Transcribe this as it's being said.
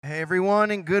Hey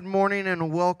everyone, and good morning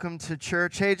and welcome to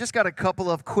church. Hey, just got a couple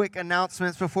of quick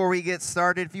announcements before we get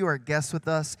started. If you are a guest with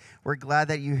us, we're glad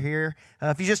that you're here.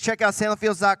 If you just check out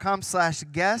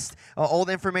salemfields.com/guest, all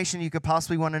the information you could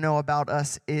possibly want to know about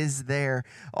us is there.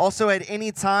 Also, at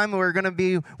any time, we're going to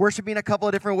be worshiping a couple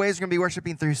of different ways. We're going to be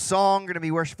worshiping through song, we're going to be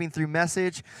worshiping through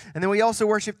message, and then we also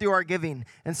worship through our giving.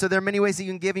 And so there are many ways that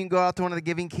you can give. You can go out to one of the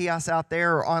giving kiosks out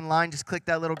there or online. Just click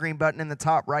that little green button in the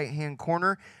top right-hand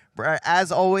corner.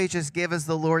 As always, just give as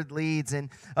the Lord leads. And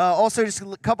also, just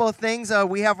a couple of things.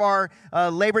 We have our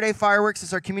Labor Day fireworks.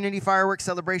 It's our community fireworks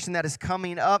celebration that is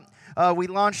coming up. We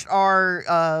launched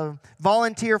our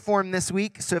volunteer form this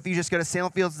week. So if you just go to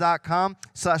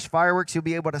salemfields.com/fireworks, you'll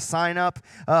be able to sign up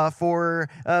for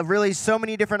really so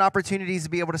many different opportunities to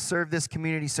be able to serve this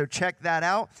community. So check that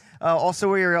out. Also,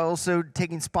 we are also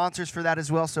taking sponsors for that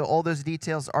as well, so all those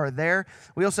details are there.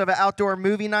 We also have an outdoor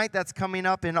movie night that's coming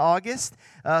up in August,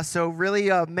 so really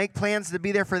make plans to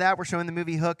be there for that. We're showing the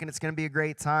movie Hook, and it's going to be a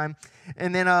great time.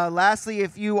 And then lastly,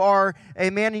 if you are a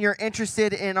man and you're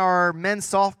interested in our men's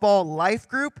softball life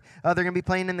group, they're going to be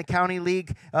playing in the county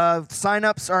league.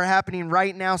 Sign-ups are happening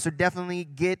right now, so definitely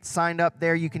get signed up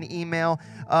there. You can email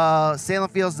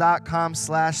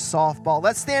salemfields.com/softball.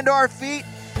 Let's stand to our feet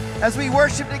as we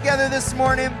worship together this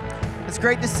morning. It's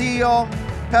great to see you all.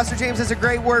 Pastor James has a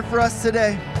great word for us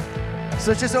today. So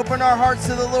let's just open our hearts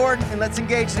to the Lord and let's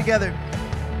engage together.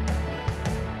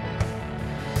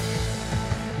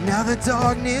 Now the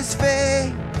darkness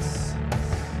fades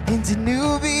into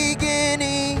new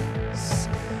beginnings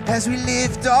as we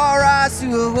lift our eyes to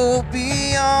a hope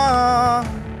beyond.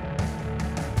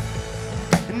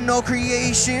 And all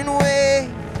creation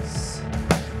waits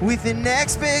with an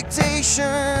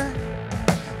expectation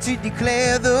to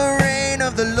declare the reign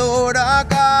of the Lord our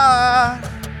God.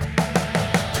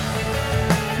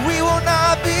 We will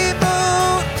not be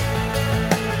moved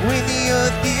when the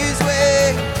earth gives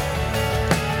way,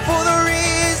 for the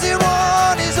risen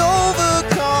one is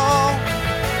overcome.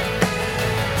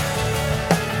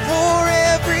 For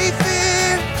every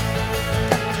fear,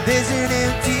 there's an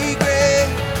empty grave,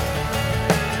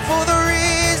 for the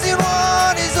risen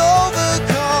one is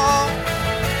overcome.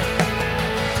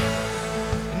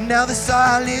 Now the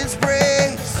silence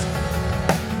breaks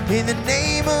in the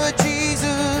name of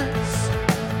Jesus.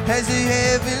 As the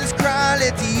heavens cry,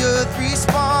 let the earth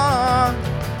respond.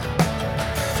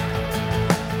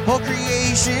 All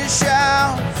creation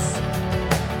shouts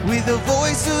with a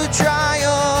voice of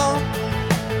triumph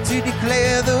to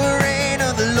declare the reign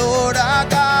of the Lord our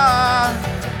God.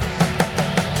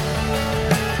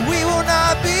 We will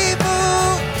not be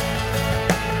moved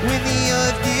when the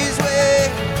earth gives way,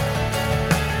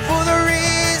 for the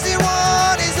risen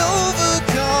one is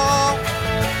overcome.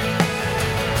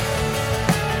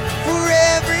 For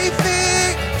every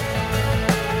fear,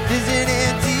 there's an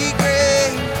empty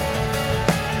grave,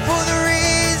 for the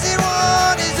risen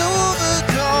one is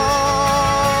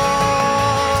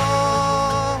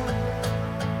overcome.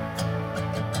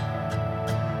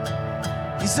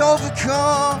 He's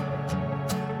overcome.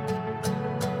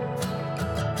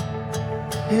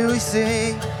 Here we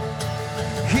sing,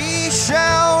 He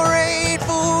shall reign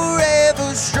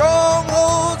forever,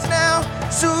 strongholds now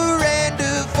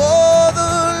surrender, for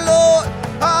the Lord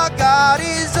our God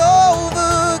is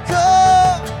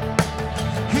overcome.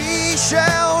 He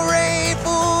shall reign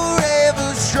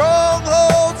forever,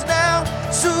 strongholds now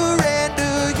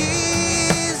surrender. He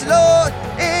is Lord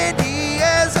and He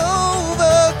has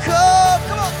overcome.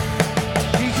 Come on.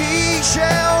 He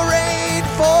shall reign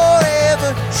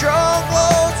forever,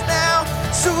 strongholds now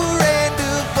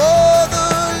surrender, for the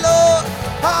Lord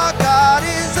our God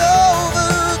is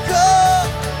overcome.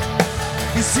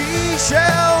 Yes, He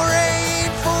shall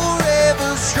reign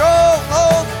forever,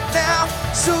 stronghold now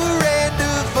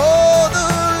surrender, for the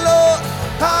Lord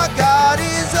our God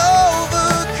is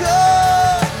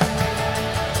overcome.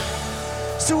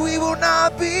 So we will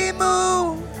not be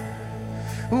moved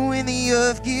when the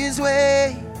earth gives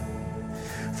way,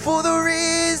 for the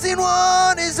risen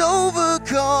one is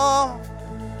overcome.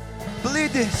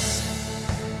 Believe this.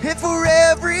 And for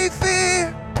every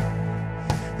fear,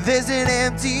 there's an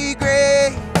empty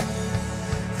grave,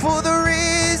 for the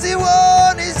risen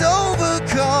one is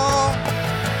overcome.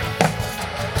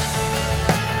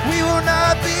 We will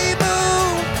not be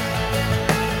moved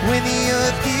when the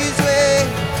earth gives way,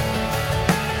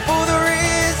 for the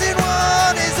risen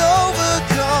one is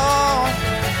overcome.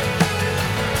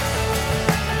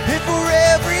 And for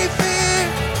every fear,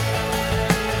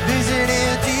 there's an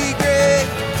empty grave,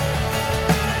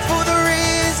 for the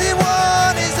risen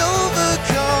one is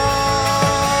overcome.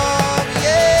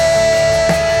 Yeah.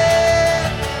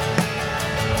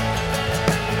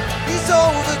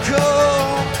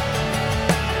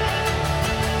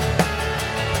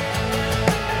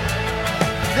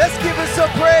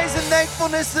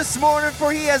 faithfulness this morning,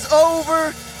 for he has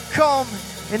overcome,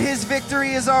 and his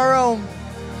victory is our own.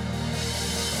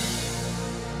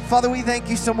 Father, we thank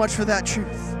you so much for that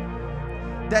truth,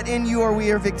 that in you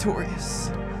we are victorious.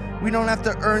 We don't have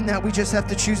to earn that. We just have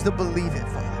to choose to believe it,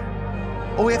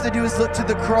 Father. All we have to do is look to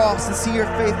the cross and see your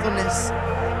faithfulness,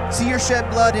 see your shed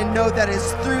blood, and know that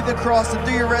it's through the cross and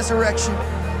through your resurrection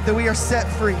that we are set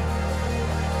free.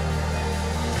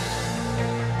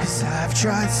 'Cause I've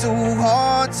tried so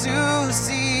hard to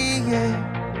see it.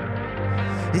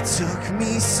 It took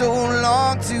me so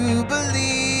long to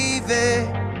believe it,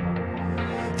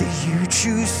 that you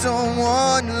choose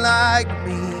someone like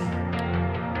me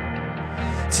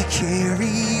to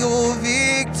carry your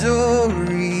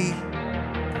victory.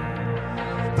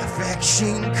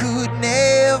 Perfection could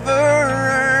never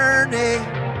earn it.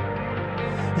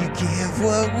 You give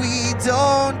what we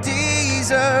don't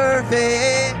deserve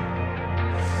it.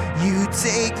 You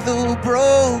take the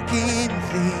broken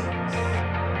things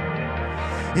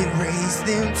and raise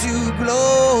them to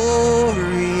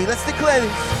glory. Let's declare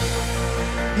this.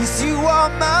 Yes, you are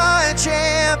my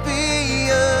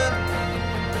champion,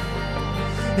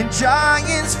 and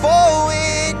giants fall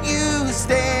when you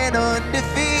stand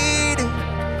undefeated.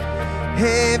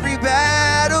 Every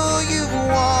battle you've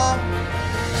won,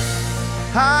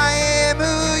 I am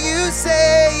who you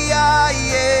say I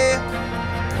am.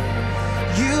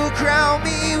 You crown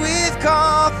me with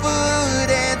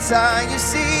confidence. I am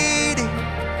seated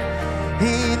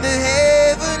in the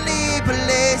heavenly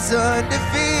place,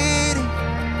 undefeated,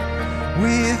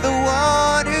 with the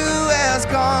one who has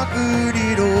conquered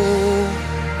it all.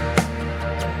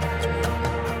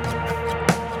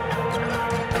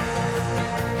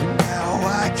 And now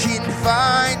I can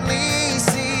finally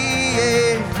see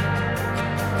it.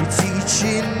 You're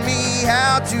teaching me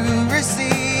how to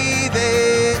receive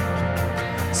it.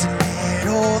 So let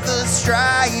all the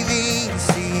striving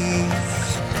cease.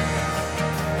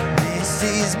 This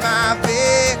is my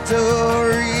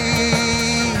victory.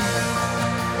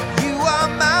 You are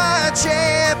my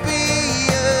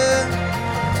champion.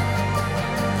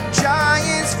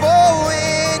 Giants fall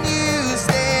when you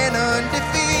stand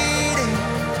undefeated.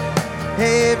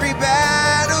 Every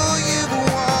battle you've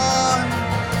won,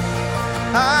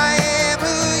 I am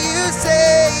who you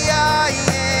say I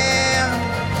am.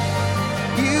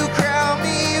 You crown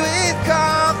me with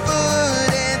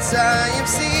confidence. I am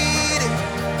seated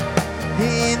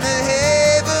in the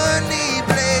heavenly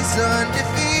place,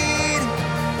 undefeated,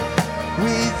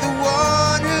 with the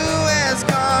one who has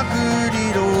conquered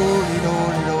it all, it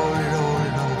all, it all, it all,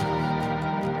 it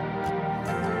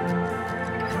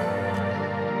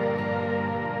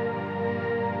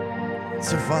all.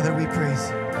 So, Father, we praise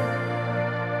you.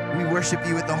 We worship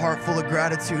you with a heart full of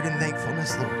gratitude and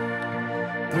thankfulness, Lord.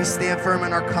 We stand firm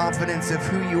in our confidence of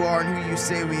who you are and who you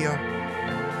say we are.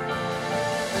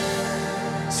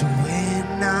 So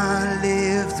when I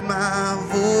lift my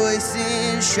voice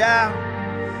and shout,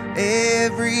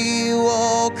 every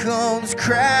wall comes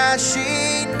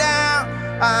crashing down.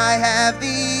 I have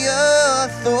the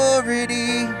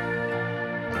authority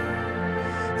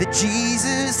that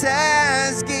Jesus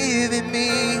has given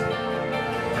me.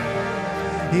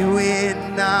 And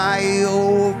when I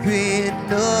open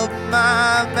up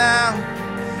my mouth,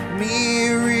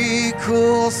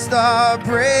 miracles start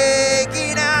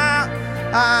breaking out.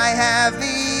 I have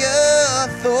the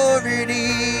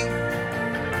authority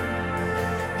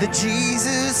that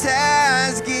Jesus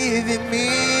has given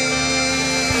me.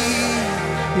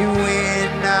 And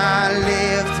when I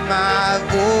lift my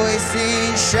voice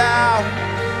and shout,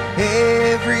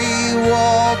 every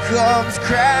wall comes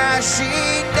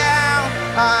crashing down.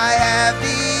 I have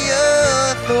the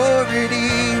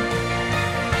authority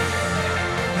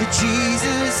that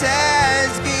Jesus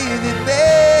has given me.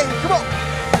 Come on.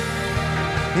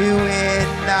 And when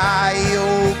I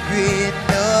open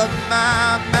up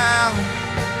my mouth,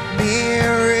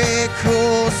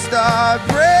 miracles start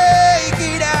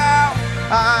breaking out.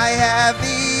 I have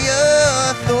the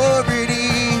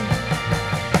authority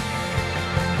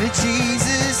that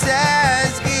Jesus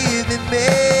has given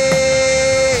me.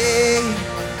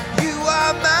 You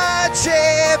are my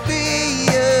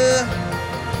champion.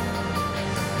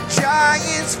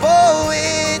 Giants fall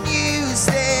when you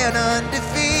stand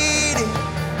undefeated.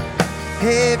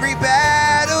 Every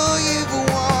battle you've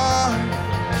won,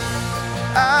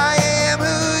 I am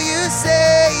who you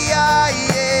say I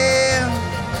am.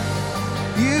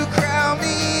 You crown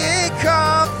me in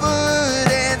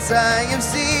confidence. I am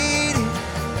seated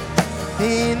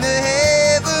in the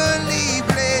heavenly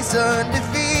place,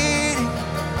 undefeated.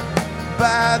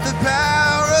 By the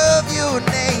power of your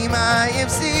name, I am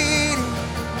seated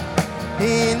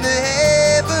in the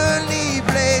heavenly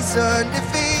us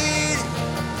undefeated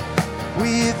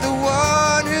with the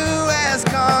one who has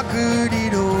conquered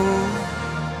it all.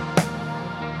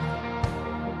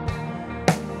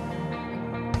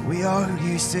 We are who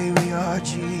you say we are,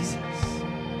 Jesus.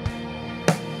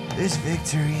 There's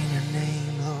victory in your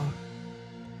name, Lord.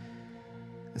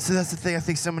 And so that's the thing, I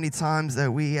think so many times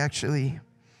that we actually,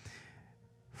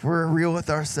 if we're real with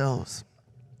ourselves,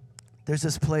 there's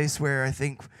this place where I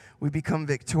think we become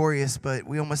victorious, but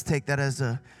we almost take that as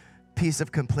a piece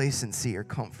of complacency or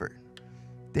comfort.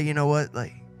 That, you know what,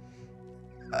 like,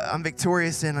 I'm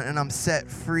victorious and I'm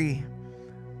set free,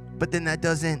 but then that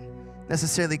doesn't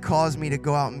necessarily cause me to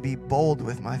go out and be bold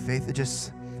with my faith. It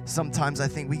just, sometimes I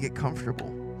think we get comfortable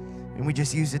and we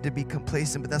just use it to be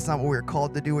complacent, but that's not what we're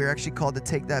called to do. We're actually called to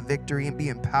take that victory and be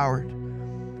empowered,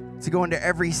 to go into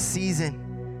every season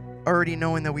already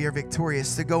knowing that we are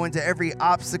victorious, to go into every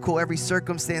obstacle, every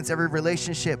circumstance, every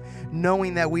relationship,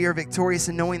 knowing that we are victorious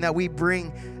and knowing that we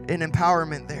bring an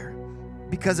empowerment there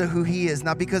because of who He is,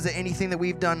 not because of anything that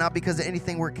we've done, not because of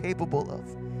anything we're capable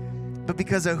of, but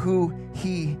because of who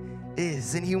He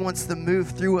is. And He wants to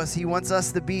move through us. He wants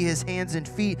us to be His hands and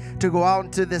feet to go out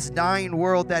into this dying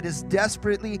world that is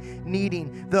desperately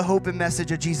needing the hope and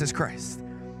message of Jesus Christ.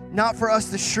 Not for us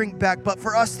to shrink back, but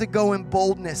for us to go in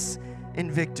boldness and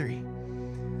victory.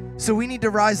 So we need to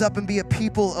rise up and be a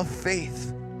people of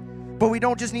faith. But we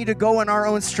don't just need to go in our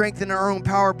own strength and our own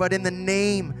power, but in the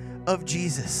name of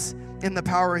Jesus, in the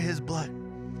power of His blood.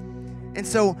 And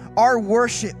so our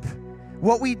worship,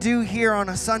 what we do here on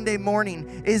a Sunday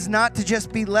morning, is not to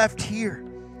just be left here,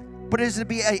 but it is to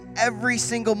be a every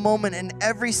single moment and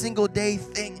every single day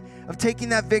thing of taking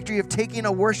that victory, of taking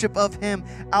a worship of Him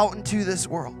out into this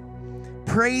world,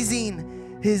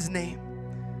 praising His name.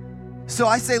 So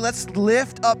I say let's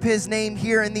lift up His name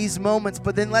here in these moments,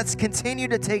 but then let's continue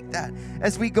to take that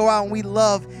as we go out and we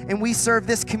love and we serve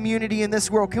this community in this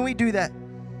world. Can we do that?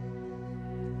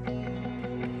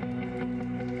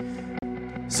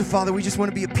 So Father, we just want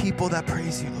to be a people that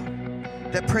praise You, Lord,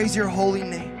 that praise Your holy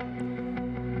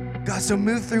name. God, so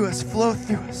move through us, flow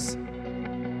through us.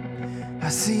 I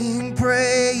sing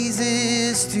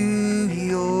praises to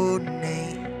Your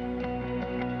name.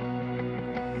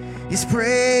 His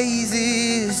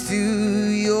praises to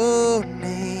Your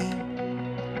name,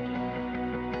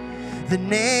 the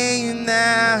name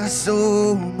that's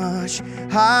so much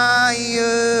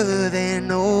higher than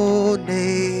all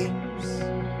names.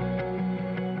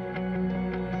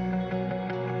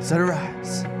 So to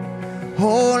rise,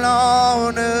 all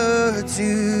honor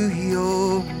to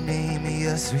Your name,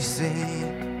 yes we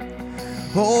sing.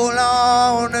 All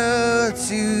honor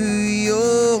to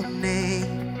Your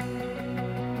name,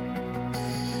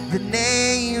 the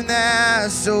name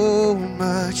that's so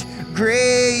much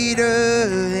greater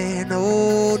than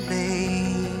all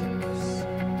names.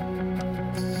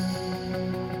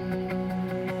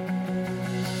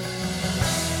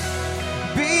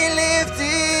 Be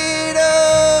lifted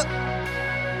up,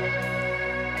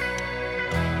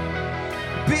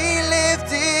 be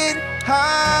lifted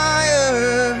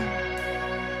higher,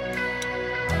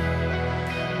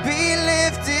 be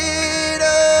lifted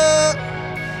up,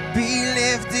 be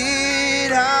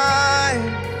lifted high.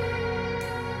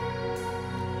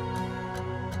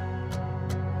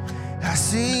 I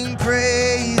sing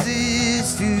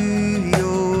praises to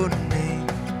Your name,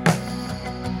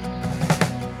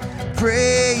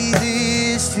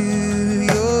 praises to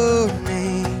Your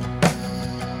name,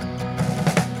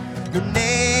 the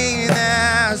name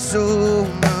that's so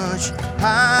much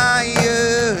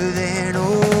higher than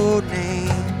all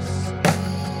names.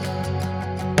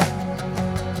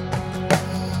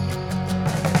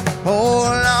 All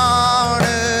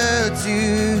honor to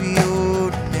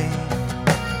Your name,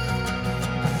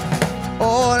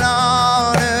 all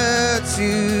honor to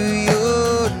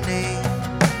Your name,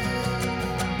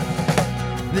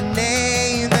 the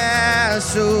name that's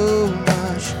so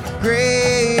much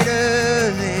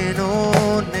greater than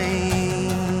all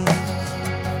names.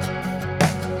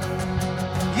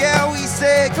 Yeah, we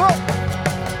say, come on.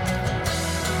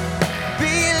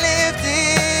 Be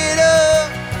lifted up,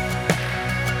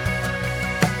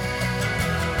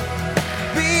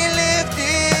 be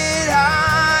lifted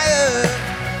higher,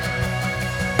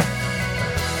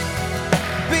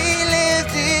 be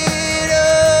lifted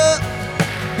up,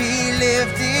 be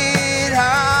lifted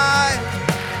high.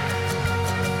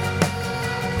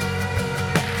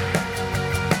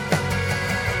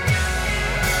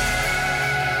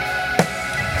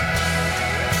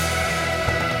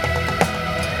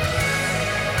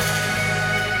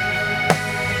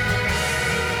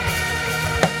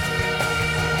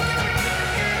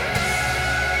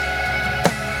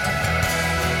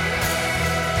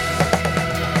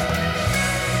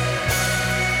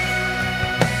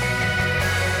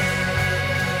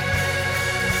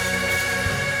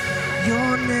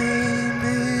 name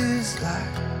is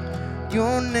light.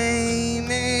 Your name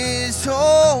is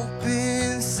hope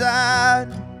inside.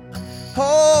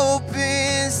 Hope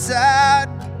inside.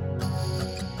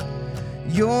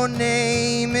 Your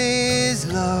name is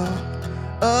love.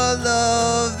 A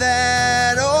love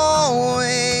that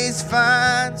always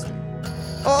finds me.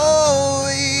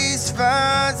 Always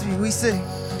finds me. We sing.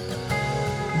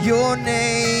 Your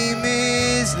name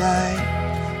is light.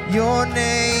 Your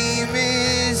name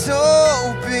is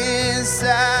hope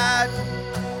inside.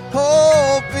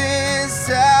 Hope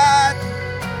inside.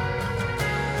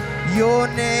 Your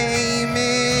name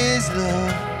is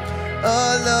love.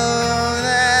 A love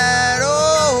that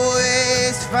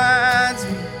always finds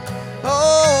me.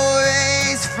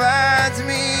 Always finds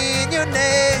me in your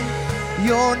name.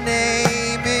 Your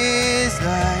name is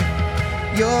light.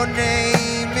 Your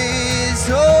name is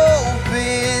hope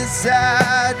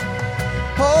inside.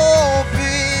 Hope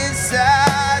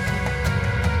inside.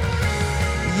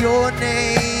 Your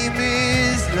name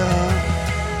is love.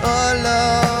 A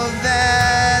love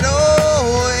that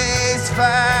always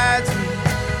finds me.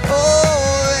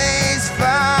 Always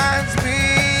finds me.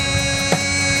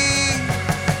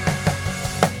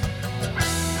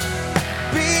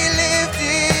 Be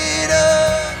lifted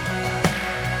up.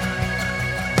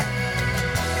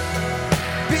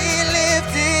 Be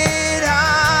lifted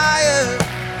higher.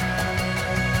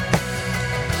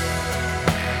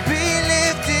 Be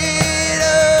lifted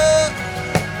up.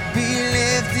 Be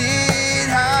lifted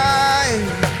higher.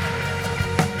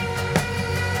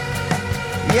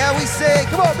 Yeah, we say,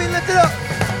 come on, be lifted up.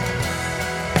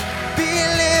 Be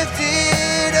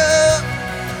lifted up.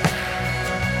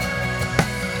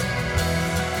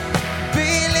 Be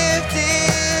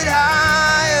lifted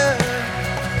higher.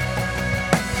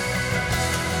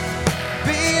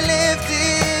 Be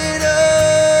lifted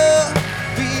up.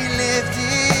 Be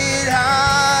lifted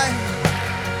high.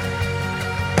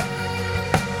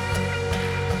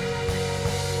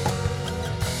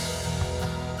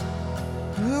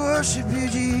 We worship you,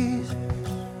 Jesus.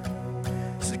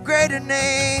 It's a greater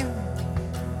name,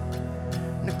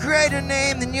 and a greater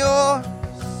name than yours.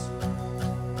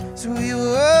 So we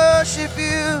worship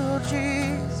you,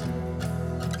 Jesus.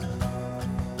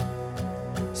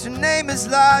 So your name is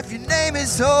life, your name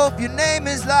is hope, your name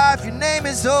is life, your name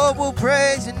is hope. We'll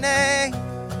praise your name.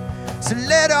 So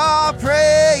let our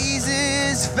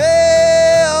praises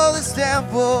fill this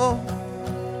temple.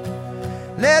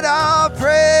 Let our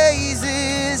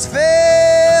praises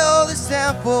fill this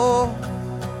temple.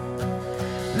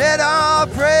 Let our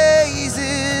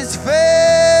praises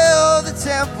fill the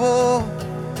temple.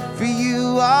 For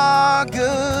you are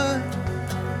good.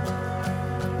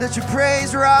 Let your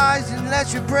praise rise and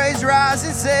let your praise rise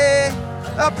and say,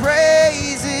 our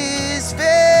praises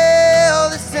fill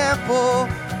this temple.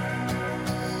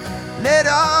 Let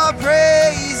our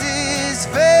praises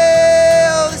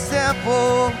fill this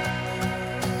temple.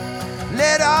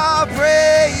 Let our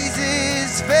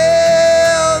praises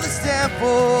fill this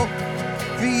temple.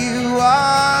 For you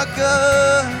are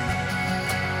good.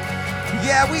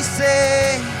 Yeah, we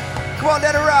say, come on,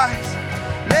 let it rise.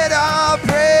 Let our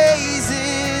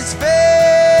praises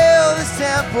fill this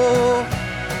temple.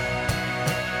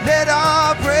 Let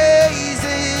our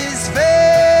praises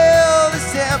fill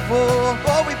this temple.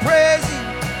 Oh, we praise you.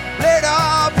 Let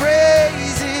our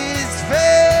praises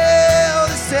fill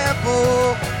this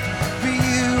temple. For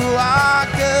you are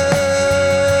good.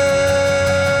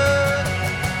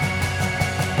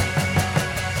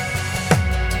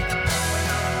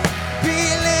 Be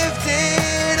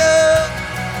lifted up.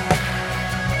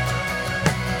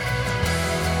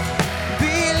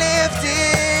 Be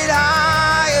lifted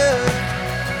higher.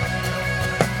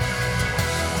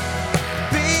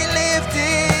 Be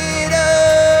lifted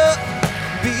up.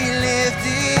 Be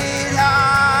lifted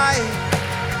high.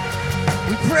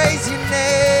 We praise your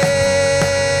name,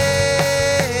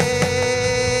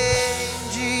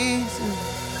 Jesus.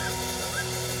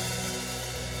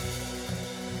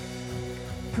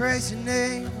 Praise your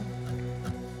name.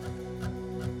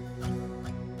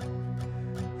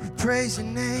 We praise your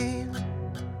name.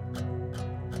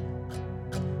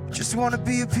 We just want to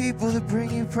be a people that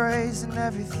bring you praise and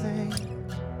everything.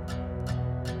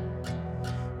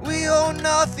 We owe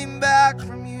nothing back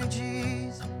from you,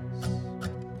 Jesus.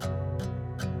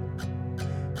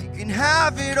 You can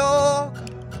have it all.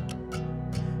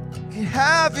 You can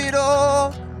have it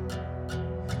all.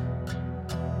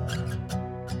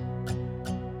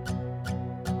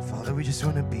 Father, we just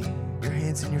want to be your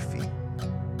hands and your feet.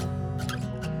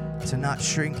 To not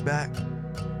shrink back,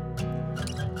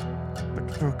 but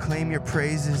to proclaim your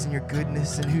praises and your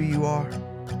goodness and who you are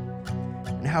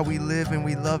and how we live and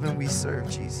we love and we serve,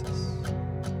 Jesus.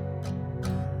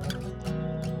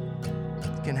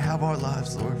 You can have our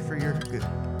lives, Lord, for your good,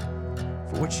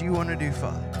 for what you want to do,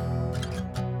 Father,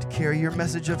 to carry your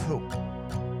message of hope.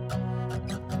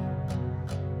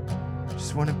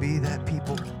 Just want to be that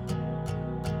people.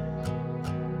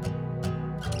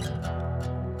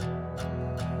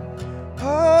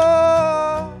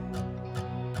 Oh,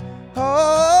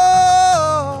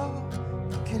 oh,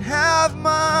 you can have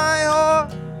my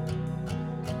heart.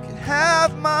 You can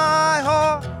have my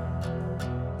heart.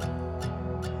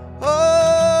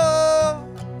 Oh,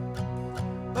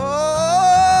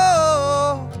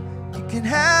 oh, you can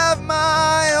have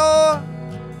my heart.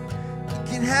 You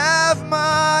can have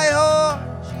my heart,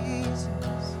 Jesus.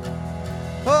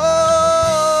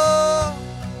 Oh,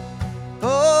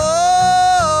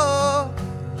 oh,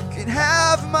 you can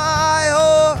have my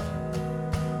heart.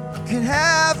 You can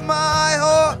have my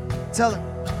heart. Tell him.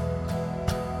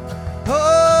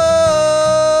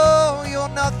 Oh, you're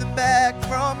nothing back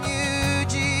from you,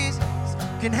 Jesus.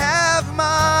 You can have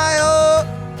my heart.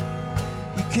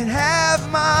 You can have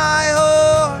my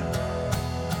heart.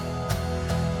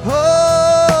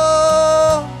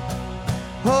 Oh,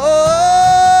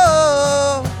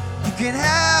 oh, you can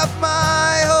have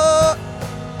my heart.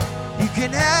 You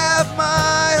can have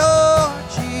my heart,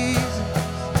 Jesus.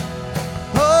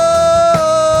 Oh,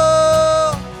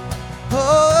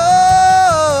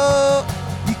 oh,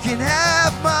 you can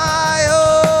have my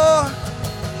heart.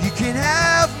 You can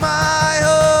have my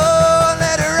heart.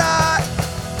 Let it ride.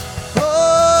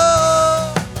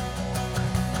 Oh,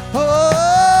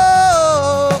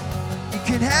 oh, you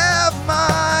can have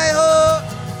my heart.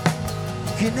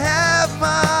 You can have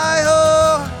my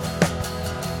heart.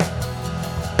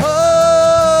 Oh,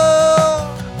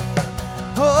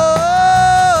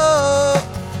 oh,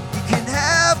 you can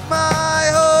have my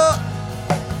heart.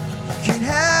 You can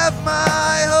have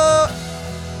my heart.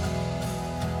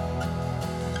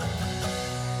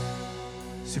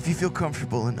 So if you feel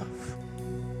comfortable enough,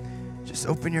 just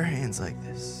open your hands like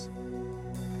this.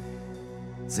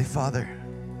 Say, Father,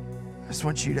 I just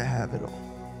want you to have it all.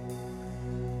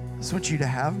 I just want you to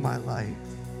have my life.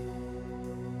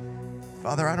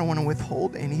 Father, I don't want to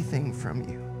withhold anything from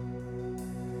you.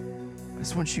 I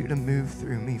just want you to move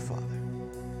through me, Father,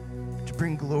 to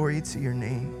bring glory to your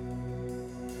name.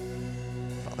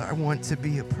 Father, I want to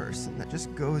be a person that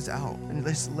just goes out and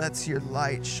just lets your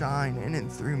light shine in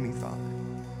and through me, Father.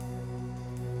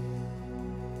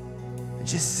 And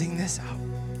just sing this out.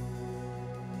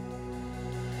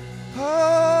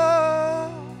 Oh,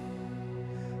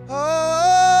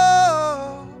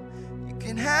 oh, you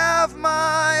can have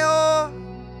my heart.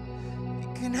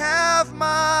 You can have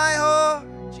my heart,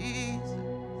 Jesus.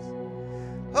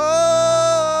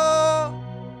 Oh,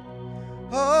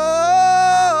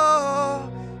 oh,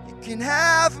 you can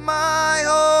have my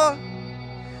heart.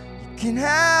 You can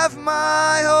have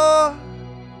my heart.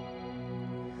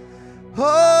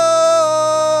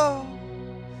 Oh,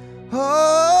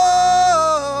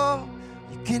 oh,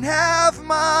 you can have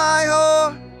my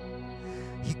heart.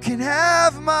 You can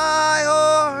have my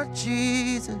heart,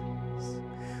 Jesus.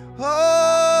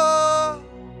 Oh,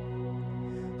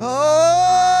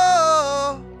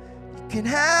 oh, you can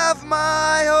have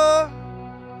my heart.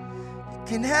 You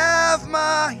can have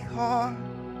my heart.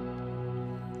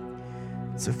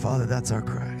 So, Father, that's our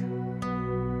cry.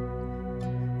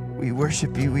 We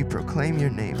worship you. We proclaim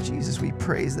your name, Jesus. We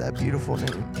praise that beautiful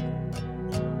name.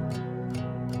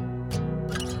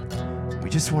 We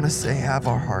just want to say, have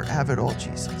our heart, have it all,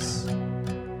 Jesus.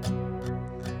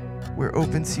 We're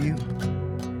open to you.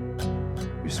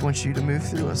 We just want you to move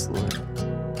through us, Lord.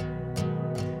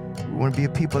 We want to be a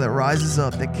people that rises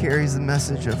up, that carries the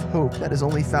message of hope that is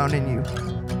only found in you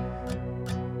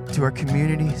to our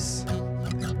communities,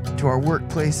 to our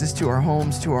workplaces, to our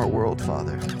homes, to our world,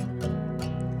 Father.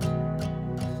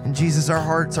 And Jesus, our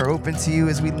hearts are open to you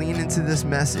as we lean into this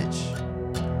message.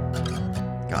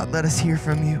 God, let us hear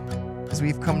from you as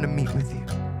we've come to meet with you.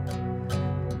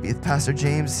 Be with Pastor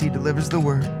James as he delivers the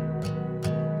word.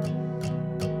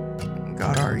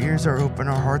 God, our ears are open,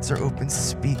 our hearts are open.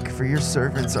 Speak, for your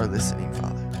servants are listening,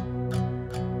 Father.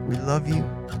 We love you.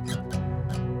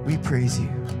 We praise you.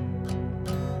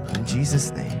 In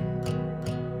Jesus' name,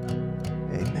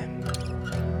 amen.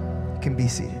 You can be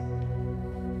seated.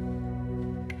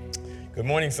 Good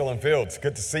morning, Solon Fields.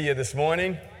 Good to see you this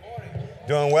morning.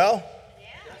 Doing well?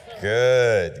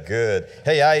 Good, good.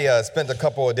 Hey, I spent a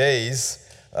couple of days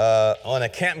on a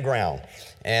campground,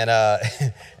 and I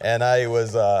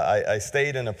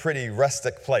stayed in a pretty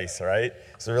rustic place. Right,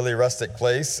 it's a really rustic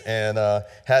place, and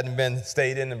hadn't been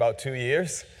stayed in about 2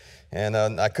 years. and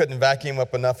I couldn't vacuum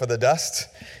up enough of the dust.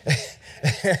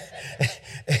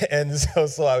 And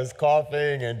so I was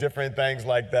coughing and different things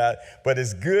like that. But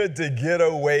it's good to get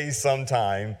away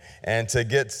sometime and to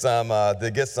get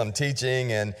some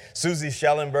teaching. And Susie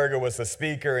Schellenberger was a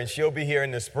speaker, and she'll be here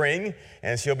in the spring,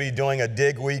 and she'll be doing a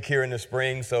dig week here in the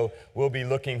spring. So we'll be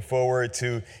looking forward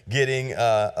to getting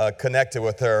connected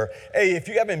with her. Hey, if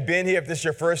you haven't been here, if this is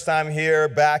your first time here,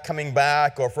 coming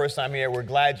back, or first time here, we're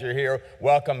glad you're here.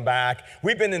 Welcome back.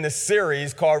 We've been in this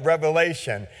series called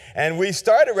Revelation, and we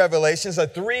started Revelations,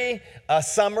 a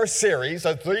three-summer series,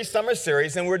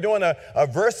 and we're doing a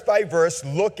verse-by-verse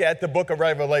look at the book of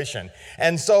Revelation.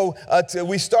 And so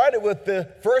we started with the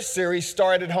first series,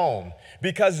 Start at Home,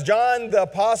 because John the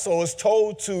Apostle was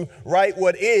told to write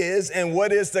what is and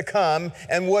what is to come,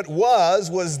 and what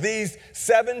was these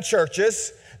 7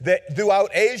 churches throughout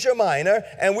Asia Minor,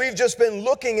 and we've just been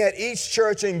looking at each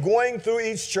church and going through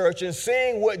each church and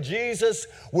seeing what Jesus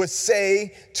would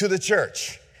say to the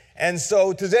church. And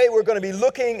so today we're going to be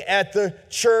looking at the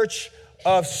church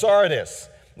of Sardis.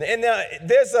 And now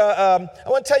I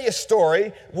want to tell you a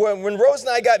story. When Rose and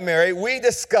I got married, we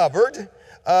discovered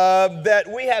that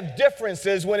we have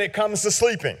differences when it comes to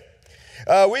sleeping.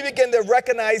 We began to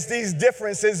recognize these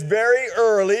differences very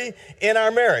early in our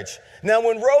marriage. Now,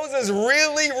 when Rose is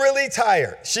really, really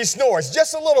tired, she snores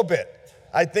just a little bit.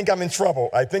 I think I'm in trouble.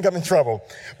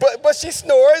 But she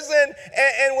snores,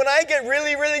 and when I get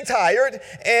really, really tired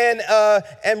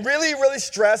and really, really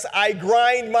stressed, I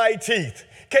grind my teeth.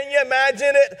 Can you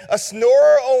imagine it? A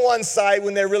snorer on one side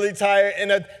when they're really tired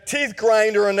and a teeth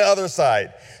grinder on the other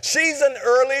side. She's an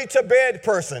early to bed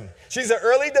person. She's an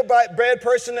early to bed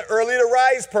person, an early to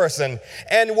rise person.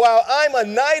 And while I'm a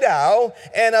night owl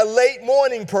and a late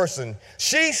morning person,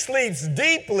 she sleeps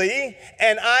deeply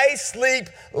and I sleep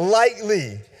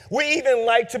lightly. We even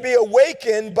like to be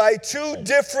awakened by 2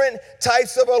 different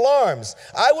types of alarms.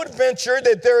 I would venture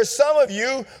that there are some of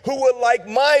you who would like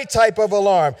my type of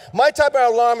alarm. My type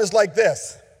of alarm is like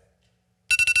this.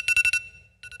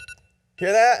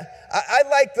 Hear that? I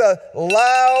like the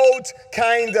loud,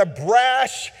 kind of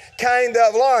brash kind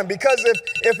of alarm, because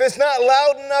if it's not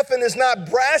loud enough and it's not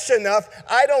brash enough,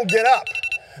 I don't get up.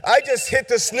 I just hit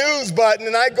the snooze button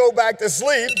and I go back to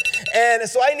sleep. And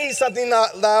so I need something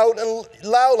not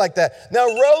loud like that. Now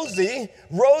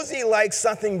Rosie likes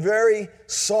something very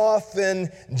soft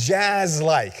and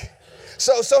jazz-like.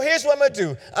 So here's what I'm going to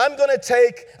do. I'm going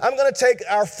to take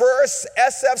our first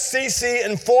SFCC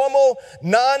informal,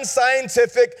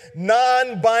 non-scientific,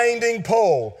 non-binding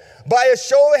poll. By a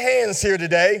show of hands here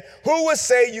today, who would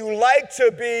say you like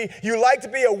to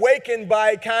be awakened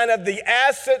by kind of the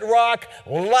acid rock,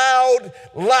 loud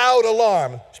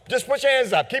alarm? Just put your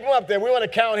hands up. Keep them up there. We want to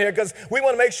count here because we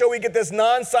want to make sure we get this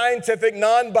non-scientific,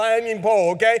 non-binding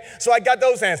poll, okay? So I got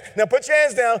those hands. Now put your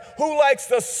hands down. Who likes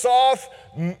the soft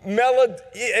melody?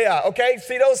 Yeah, okay?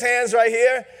 See those hands right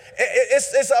here?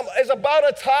 It's about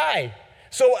a tie.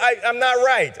 So I'm not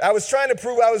right. I was trying to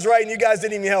prove I was right and you guys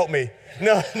didn't even help me.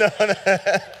 No.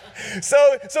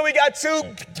 So we got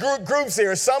 2 groups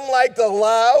here. Some like the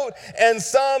loud and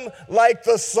some like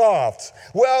the soft.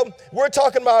 Well, we're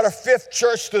talking about our 5th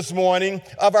church this morning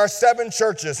of our 7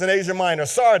 churches in Asia Minor,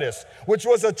 Sardis, which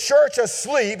was a church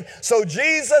asleep. So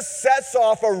Jesus sets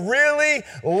off a really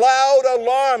loud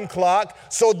alarm clock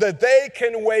so that they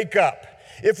can wake up.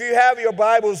 If you have your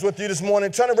Bibles with you this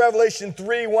morning, turn to Revelation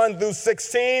 3, 1 through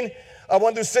 6, and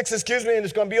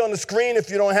it's going to be on the screen if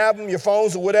you don't have them, your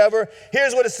phones or whatever.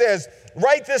 Here's what it says.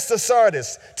 Write this to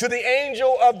Sardis, to the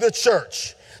angel of the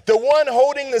church, the one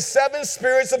holding the 7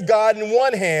 spirits of God in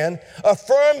one hand, a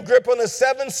firm grip on the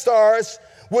 7 stars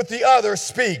with the other,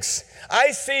 speaks.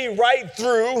 I see right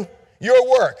through your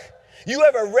work. You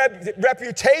have a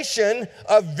reputation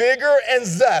of vigor and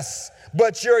zest,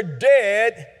 but you're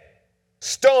dead,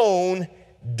 stone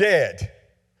dead.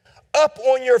 Up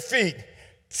on your feet.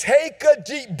 Take a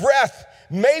deep breath.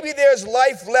 Maybe there's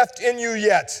life left in you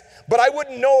yet, but I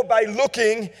wouldn't know it by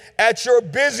looking at your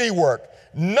busy work.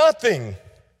 Nothing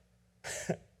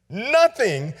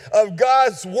of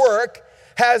God's work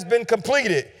has been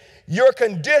completed. Your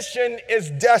condition is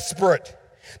desperate.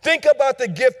 Think about the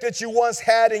gift that you once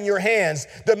had in your hands,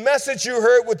 the message you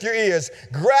heard with your ears.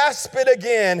 Grasp it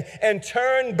again and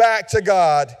turn back to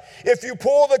God. If you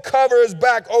pull the covers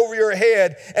back over your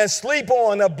head and sleep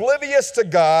on, oblivious to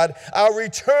God, I'll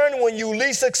return when you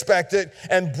least expect it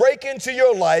and break into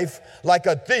your life like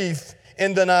a thief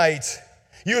in the night.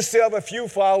 You still have a few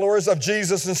followers of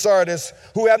Jesus in Sardis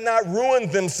who have not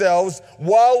ruined themselves,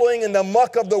 wallowing in the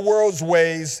muck of the world's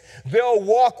ways. They'll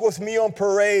walk with me on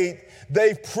parade.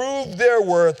 They've proved their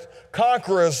worth,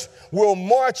 conquerors will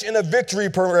march in a victory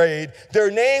parade,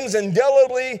 their names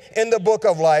indelibly in the book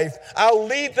of life. I'll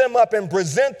lead them up and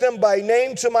present them by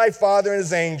name to my Father and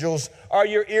his angels. Are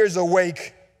your ears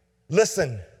awake?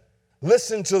 Listen.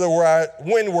 Listen to the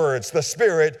wind words, the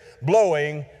Spirit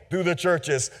blowing through the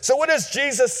churches. So what does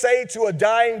Jesus say to a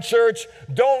dying church?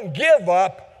 Don't give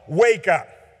up, wake up.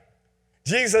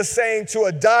 Jesus saying to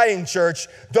a dying church,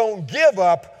 don't give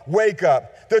up, wake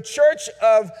up. The church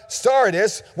of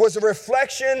Sardis was a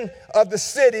reflection of the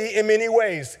city in many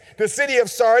ways. The city of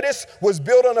Sardis was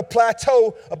built on a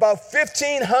plateau about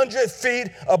 1,500 feet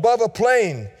above a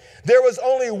plain. There was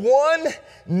only one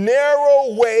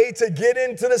narrow way to get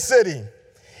into the city.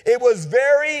 It was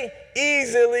very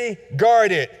easily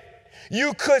guarded.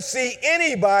 You could see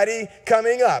anybody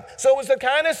coming up. So it was the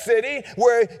kind of city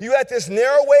where you had this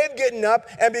narrow way of getting up,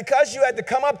 and because you had to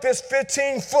come up this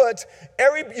 15 foot,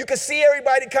 you could see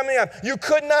everybody coming up. You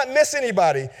could not miss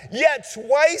anybody. Yet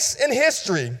twice in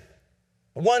history,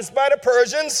 once by the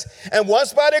Persians and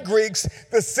once by the Greeks,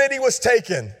 the city was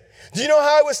taken. Do you know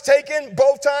how it was taken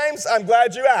both times? I'm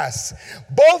glad you asked.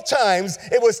 Both times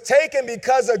it was taken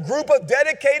because a group of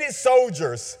dedicated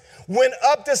soldiers went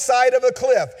up the side of a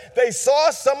cliff. They saw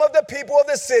some of the people of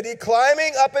the city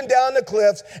climbing up and down the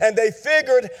cliffs, and they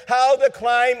figured how to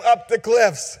climb up the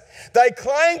cliffs. They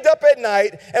climbed up at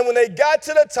night, and when they got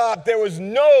to the top, there was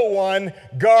no one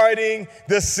guarding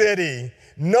the city.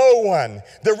 No one.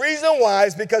 The reason why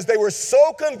is because they were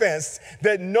so convinced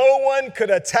that no one could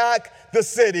attack the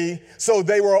city, so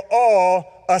they were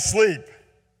all asleep.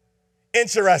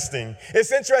 Interesting.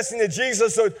 It's interesting that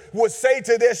Jesus would say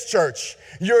to this church,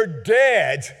 you're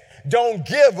dead, don't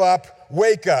give up,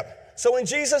 wake up. So when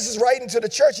Jesus is writing to the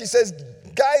church, he says,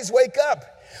 guys, wake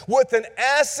up. With an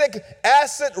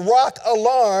acid rock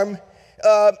alarm,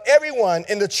 everyone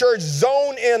in the church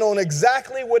zoned in on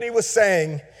exactly what he was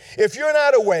saying. If you're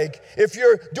not awake, if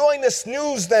you're doing the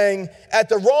snooze thing at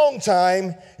the wrong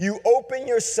time, you open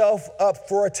yourself up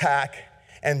for attack.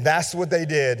 And that's what they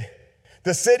did.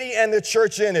 The city and the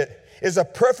church in it is a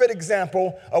perfect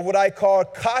example of what I call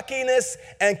cockiness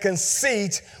and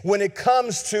conceit when it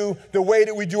comes to the way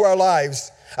that we do our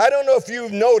lives. I don't know if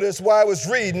you've noticed while I was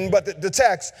reading the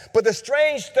text, but the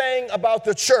strange thing about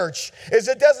the church is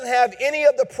it doesn't have any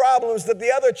of the problems that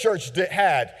the other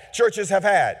churches have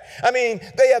had. I mean,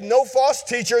 they have no false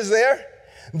teachers there.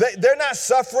 They're not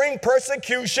suffering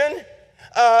persecution,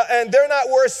 and they're not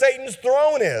where Satan's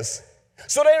throne is.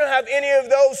 So they don't have any of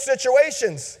those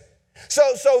situations.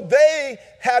 So they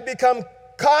have become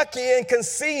cocky and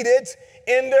conceited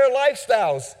in their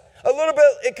lifestyles.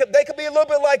 They could be a little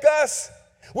bit like us.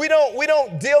 We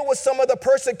don't deal with some of the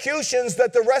persecutions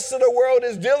that the rest of the world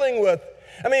is dealing with.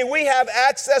 I mean, we have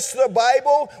access to the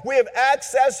Bible. We have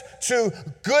access to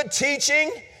good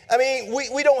teaching. I mean,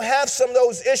 we don't have some of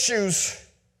those issues.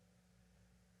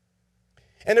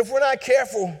 And if we're not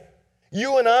careful,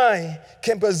 you and I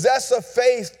can possess a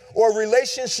faith or a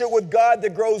relationship with God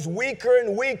that grows weaker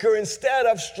and weaker instead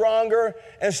of stronger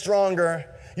and stronger.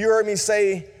 You heard me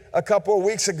say a couple of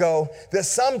weeks ago that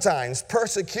sometimes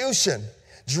persecution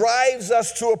drives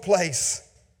us to a place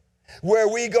where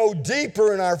we go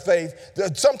deeper in our faith.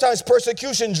 Sometimes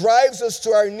persecution drives us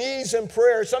to our knees in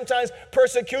prayer. Sometimes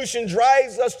persecution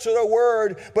drives us to the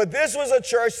Word. But this was a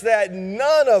church that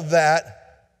none of that.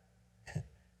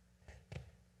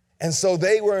 And so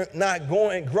they were not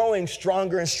growing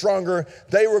stronger and stronger.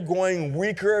 They were going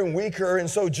weaker and weaker. And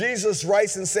so Jesus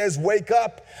writes and says, wake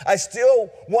up. I still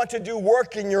want to do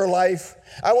work in your life.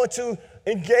 I want to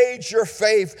engage your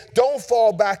faith. Don't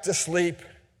fall back to sleep.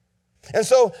 And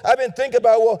so I've been thinking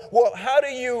about, well, how do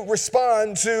you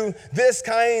respond to this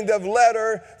kind of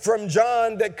letter from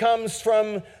John that comes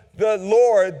from the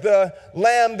Lord, the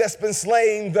Lamb that's been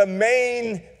slain, the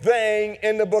main thing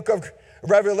in the book of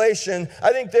Revelation?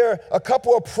 I think there are a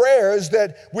couple of prayers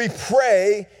that we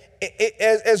pray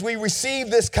as we receive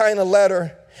this kind of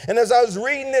letter. And as I was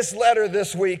reading this letter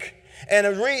this week, and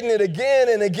I'm reading it again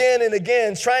and again and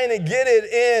again, trying to get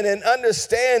it in and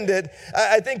understand it,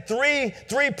 I think three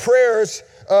prayers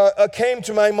came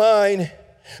to my mind.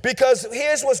 Because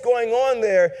here's what's going on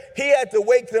there. He had to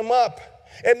wake them up.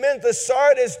 It meant the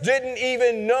Sardis didn't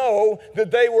even know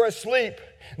that they were asleep.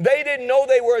 They didn't know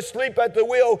they were asleep at the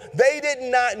wheel. They did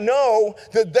not know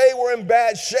that they were in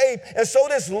bad shape. And so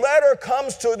this letter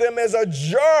comes to them as a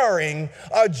jarring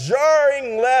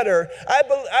letter. I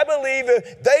believe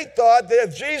that they thought that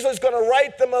if Jesus was going to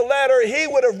write them a letter, he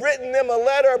would have written them a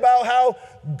letter about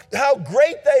how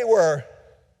great they were.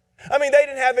 I mean, they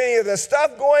didn't have any of the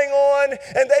stuff going on,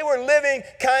 and they were living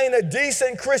kind of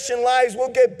decent Christian lives. We'll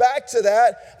get back to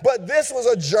that. But this was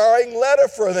a jarring letter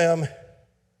for them.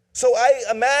 So I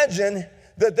imagine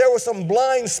that there were some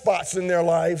blind spots in their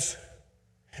lives.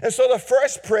 And so the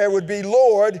first prayer would be,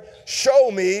 Lord,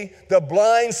 show me the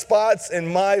blind spots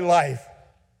in my life.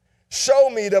 Show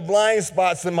me the blind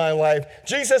spots in my life.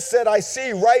 Jesus said, I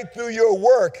see right through your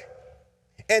work.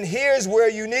 And here's where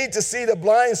you need to see the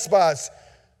blind spots.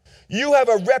 You have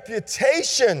a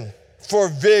reputation for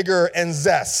vigor and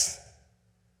zest.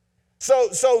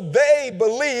 So they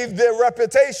believed their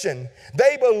reputation.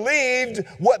 They believed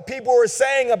what people were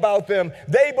saying about them.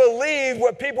 They believed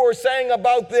what people were saying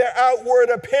about their outward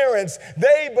appearance.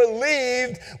 They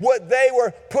believed what they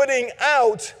were putting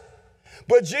out.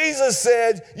 But Jesus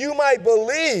said, you might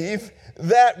believe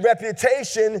that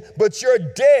reputation, but you're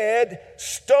dead,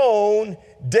 stone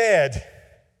dead.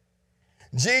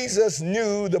 Jesus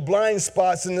knew the blind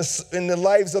spots in the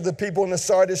lives of the people in the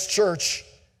Sardis church.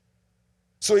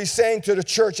 So he's saying to the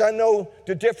church, I know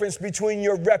the difference between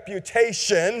your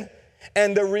reputation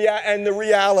and the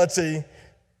reality.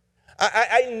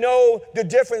 I know the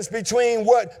difference between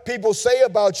what people say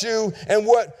about you and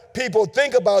what people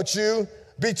think about you,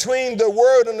 between the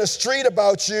word on the street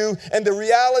about you and the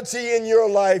reality in your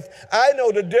life. I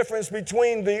know the difference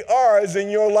between the R's in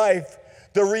your life,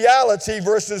 the reality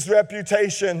versus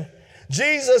reputation.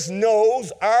 Jesus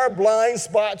knows our blind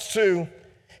spots too.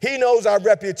 He knows our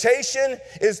reputation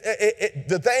is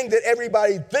the thing that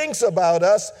everybody thinks about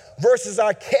us versus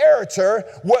our character,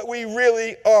 what we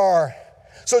really are.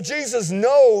 So Jesus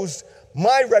knows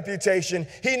my reputation.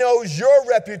 He knows your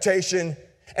reputation.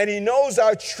 And he knows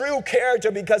our true character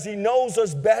because he knows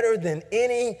us better than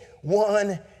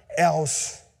anyone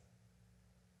else.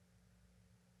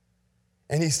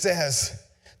 And he says,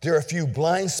 there are a few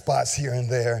blind spots here and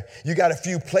there. You got a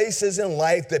few places in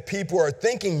life that people are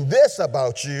thinking this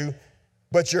about you,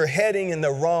 but you're heading in the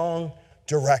wrong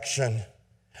direction.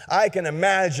 I can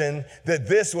imagine that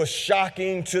this was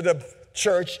shocking to the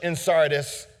church in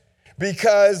Sardis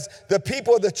because the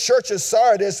people of the church of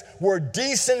Sardis were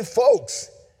decent folks,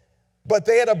 but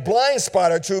they had a blind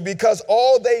spot or two because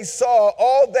all they saw,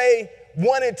 all they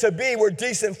wanted to be were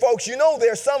decent folks. You know,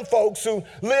 there's some folks who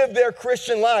live their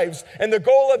Christian lives, and the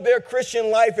goal of their Christian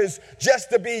life is just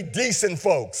to be decent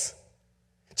folks.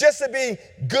 Just to be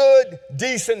good,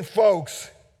 decent folks.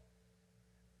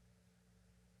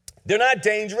 They're not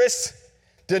dangerous.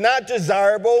 They're not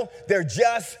desirable. They're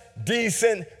just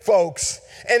decent folks.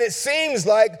 And it seems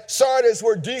like Sardis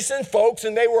were decent folks,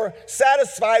 and they were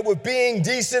satisfied with being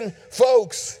decent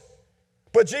folks.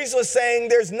 But Jesus was saying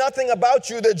there's nothing about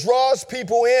you that draws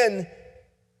people in.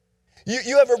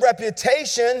 You have a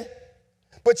reputation,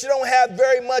 but you don't have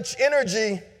very much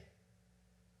energy.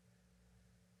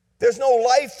 There's no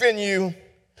life in you.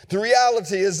 The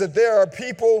reality is that there are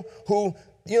people who,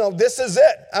 this is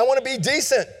it. I want to be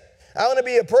decent. I want to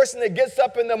be a person that gets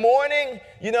up in the morning,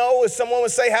 as someone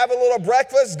would say, have a little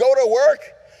breakfast, go to work.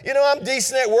 I'm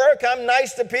decent at work. I'm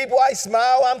nice to people. I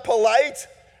smile. I'm polite.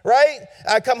 Right?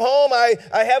 I come home, I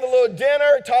have a little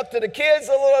dinner, talk to the kids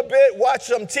a little bit, watch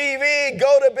some TV,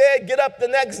 go to bed, get up the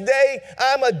next day.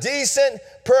 I'm a decent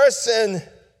person.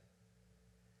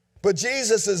 But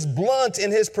Jesus is blunt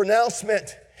in his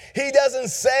pronouncement. He doesn't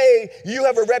say you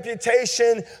have a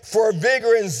reputation for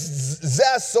vigor and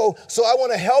zest, so I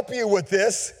want to help you with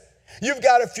this. You've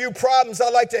got a few problems.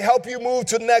 I'd like to help you move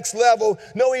to the next level.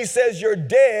 No, he says you're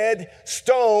dead,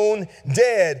 stone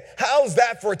dead. How's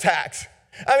that for tact?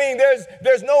 I mean,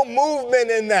 there's no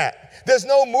movement in that. There's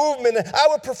no movement. I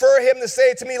would prefer him to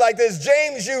say it to me like this: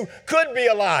 James, you could be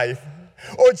alive.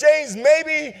 Or James,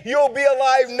 maybe you'll be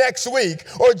alive next week.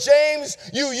 Or James,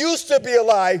 you used to be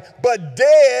alive, but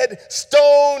dead,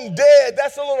 stone dead.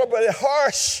 That's a little bit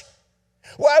harsh.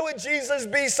 Why would Jesus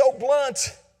be so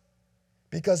blunt?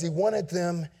 Because he wanted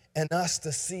them and us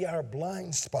to see our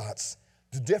blind spots,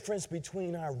 the difference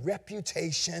between our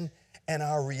reputation and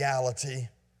our reality.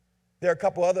 There are a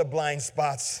couple other blind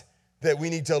spots that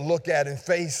we need to look at and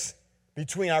face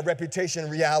between our reputation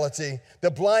and reality.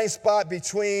 The blind spot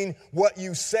between what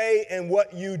you say and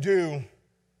what you do.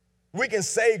 We can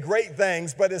say great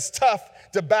things, but it's tough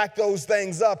to back those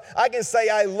things up. I can say,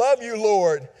 I love you,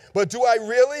 Lord, but do I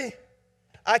really?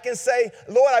 I can say,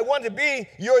 Lord, I want to be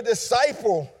your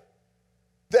disciple,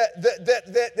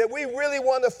 that we really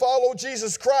want to follow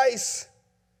Jesus Christ.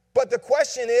 But the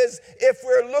question is, if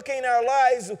we're looking at our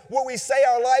lives, will we say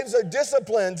our lives are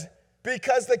disciplined?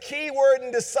 Because the key word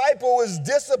in disciple is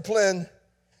discipline.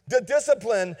 The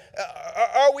discipline,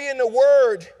 are we in the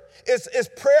Word? Is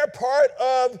prayer part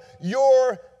of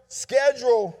your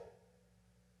schedule?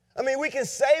 I mean, we can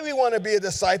say we want to be a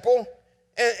disciple.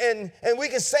 And we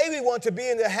can say we want to be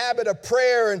in the habit of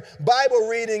prayer and Bible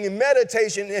reading and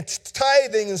meditation and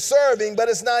tithing and serving, but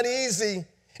it's not easy.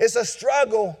 It's a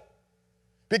struggle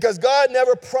because God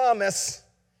never promised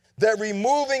that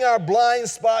removing our blind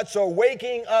spots or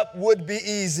waking up would be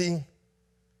easy.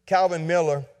 Calvin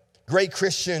Miller, great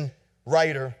Christian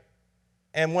writer,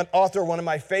 and one author of one of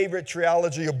my favorite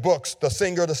trilogy of books, The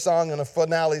Singer, the Song, and the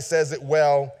Finale, says it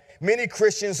well. Many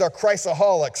Christians are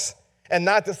Christaholics and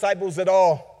not disciples at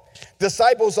all.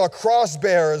 Disciples are cross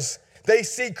bearers. They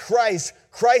seek Christ.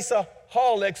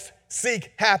 Christaholics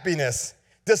seek happiness.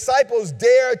 Disciples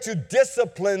dare to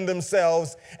discipline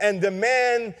themselves and the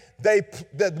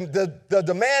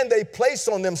demand they place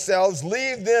on themselves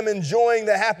leave them enjoying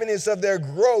the happiness of their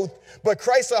growth. But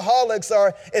Christaholics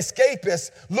are escapists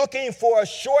looking for a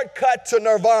shortcut to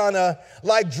nirvana.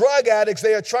 Like drug addicts,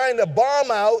 they are trying to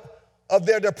bomb out of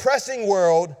their depressing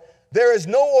world. There is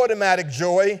no automatic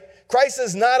joy. Christ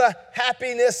is not a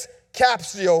happiness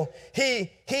capsule. He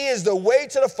is the way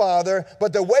to the Father,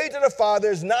 but the way to the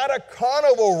Father is not a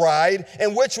carnival ride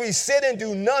in which we sit and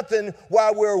do nothing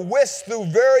while we're whisked through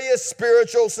various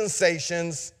spiritual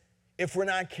sensations. If we're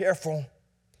not careful,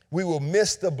 we will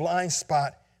miss the blind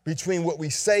spot between what we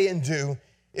say and do.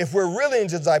 If we're really in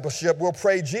discipleship, we'll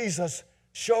pray, Jesus,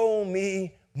 show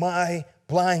me my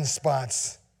blind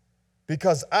spots,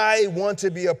 because I want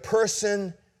to be a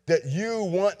person that you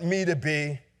want me to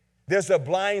be. There's a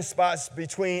blind spots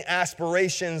between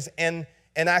aspirations and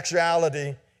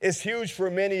actuality. It's huge for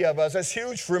many of us. It's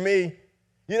huge for me.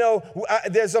 You know,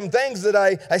 there's some things that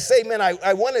I say, man,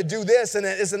 I want to do this, and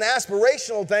it's an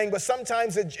aspirational thing, but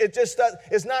sometimes it just does,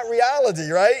 it's not reality,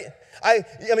 right? I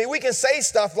mean, we can say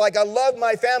stuff like, I love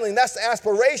my family, and that's the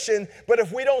aspiration, but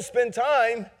if we don't spend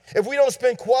time, if we don't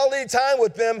spend quality time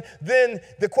with them, then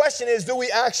the question is, do we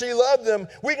actually love them?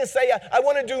 We can say, I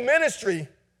want to do ministry.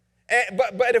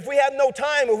 But if we have no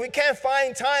time, if we can't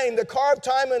find time to carve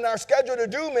time in our schedule to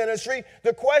do ministry,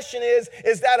 the question is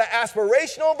that an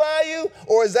aspirational value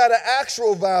or is that an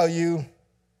actual value?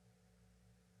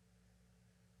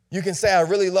 You can say, I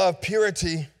really love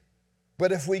purity,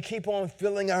 but if we keep on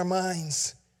filling our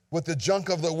minds with the junk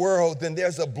of the world, then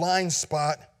there's a blind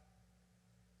spot.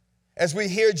 As we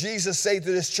hear Jesus say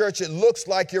to this church, it looks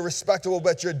like you're respectable,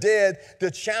 but you're dead.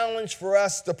 The challenge for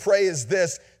us to pray is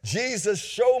this: Jesus,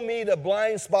 show me the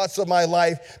blind spots of my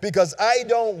life, because I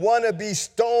don't want to be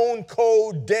stone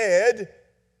cold dead,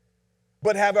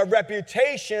 but have a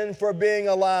reputation for being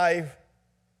alive.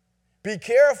 Be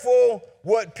careful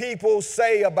what people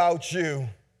say about you.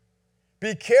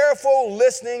 Be careful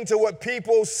listening to what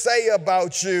people say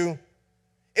about you.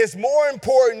 It's more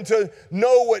important to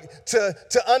know to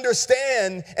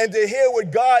understand and to hear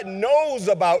what God knows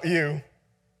about you.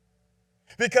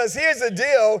 Because here's the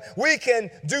deal, we can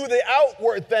do the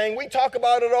outward thing. We talk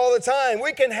about it all the time.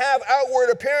 We can have outward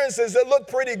appearances that look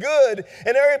pretty good,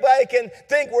 and everybody can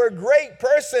think we're a great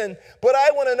person, but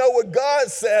I want to know what God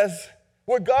says,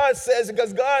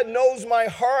 because God knows my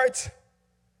heart.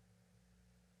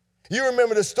 You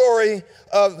remember the story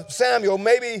of Samuel.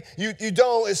 Maybe you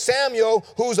don't. It's Samuel,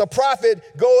 who's a prophet,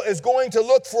 is going to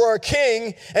look for a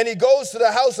king, and he goes to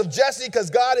the house of Jesse because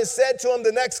God has said to him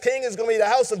the next king is going to be the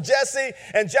house of Jesse.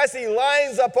 And Jesse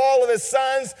lines up all of his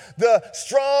sons, the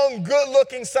strong,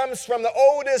 good-looking sons from the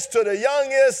oldest to the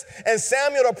youngest. And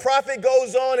Samuel the prophet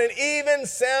goes on, and even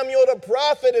Samuel the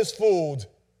prophet is fooled,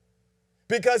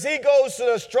 because he goes to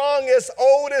the strongest,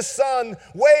 oldest son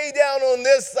way down on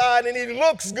this side, and he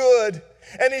looks good,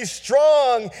 and he's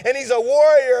strong, and he's a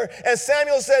warrior. And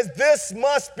Samuel says, this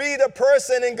must be the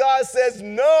person. And God says,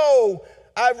 no,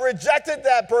 I've rejected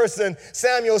that person.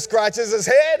 Samuel scratches his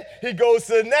head. He goes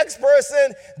to the next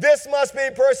person. This must be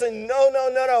a person.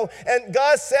 No. And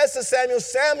God says to Samuel,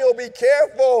 Samuel, be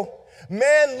careful.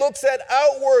 Man looks at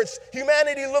outwards.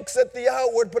 Humanity looks at the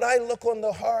outward, but I look on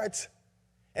the heart.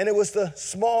 And it was the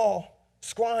small,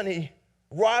 scrawny,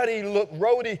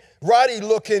 rowdy-looking,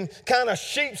 kind of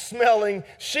sheep-smelling,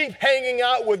 sheep hanging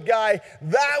out with guy.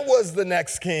 That was the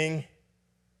next king.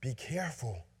 Be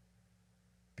careful.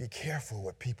 Be careful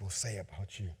what people say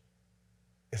about you.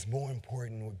 It's more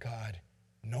important than what God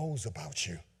knows about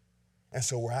you. And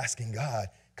so we're asking God,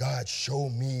 God, show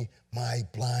me my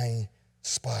blind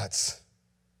spots.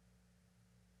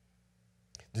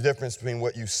 The difference between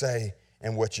what you say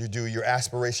and what you do, your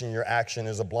aspiration, your action,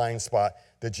 is a blind spot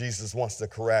that Jesus wants to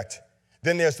correct.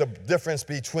 Then there's the difference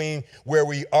between where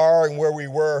we are and where we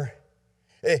were.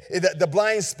 The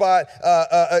blind spot,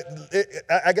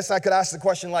 I guess I could ask the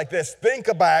question like this. Think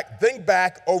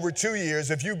back over 2 years,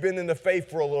 if you've been in the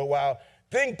faith for a little while.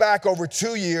 Think back over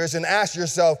 2 years and ask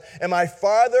yourself, am I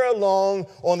farther along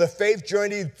on the faith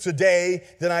journey today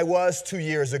than I was 2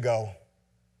 years ago?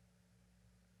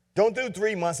 Don't do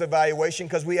 3 months evaluation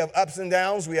because we have ups and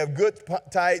downs. We have good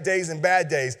days and bad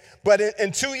days. But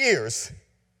in 2 years,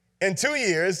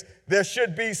 there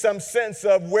should be some sense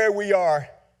of where we are.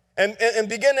 And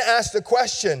begin to ask the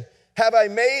question, have I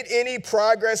made any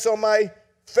progress on my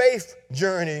faith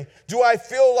journey? Do I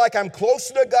feel like I'm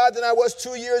closer to God than I was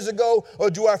 2 years ago? Or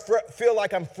do I feel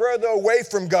like I'm further away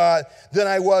from God than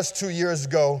I was 2 years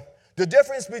ago? The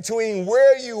difference between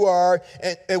where you are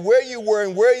and where you were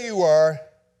and where you are,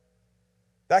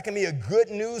 that can be a good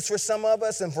news for some of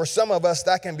us, and for some of us,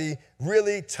 that can be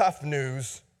really tough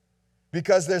news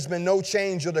because there's been no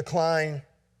change or decline.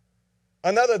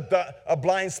 Another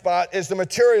blind spot is the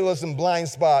materialism blind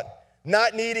spot,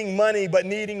 not needing money but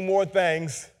needing more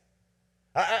things.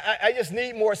 I just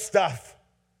need more stuff.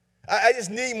 I just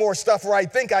need more stuff, or I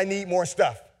think I need more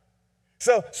stuff.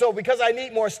 So because I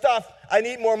need more stuff, I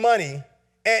need more money.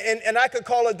 And I could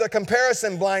call it the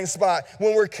comparison blind spot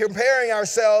when we're comparing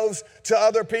ourselves to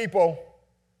other people.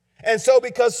 And so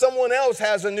because someone else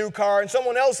has a new car and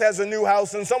someone else has a new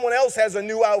house and someone else has a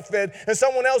new outfit and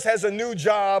someone else has a new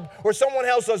job or someone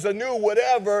else has a new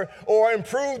whatever or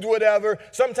improved whatever,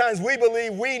 sometimes we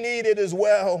believe we need it as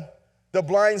well. The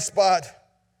blind spot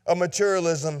of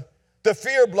materialism, the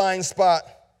fear blind spot,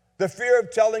 the fear of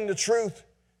telling the truth.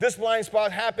 This blind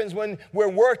spot happens when we're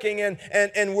working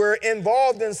and we're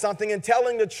involved in something, and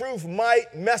telling the truth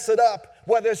might mess it up,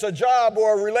 whether it's a job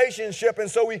or a relationship. And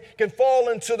so we can fall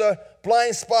into the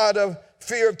blind spot of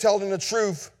fear of telling the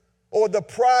truth, or the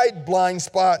pride blind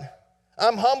spot.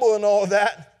 I'm humble and all of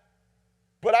that,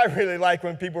 but I really like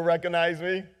when people recognize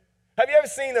me. Have you ever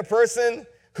seen a person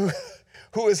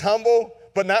who is humble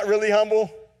but not really humble?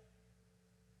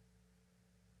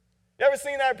 You ever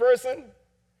seen that person?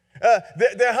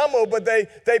 They're humble, but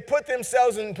they put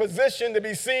themselves in position to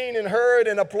be seen and heard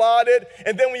and applauded.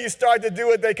 And then when you start to do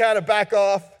it, they kind of back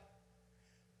off.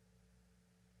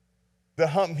 The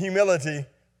humility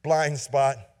blind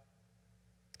spot.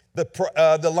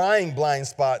 The lying blind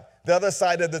spot. The other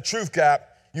side of the truth gap.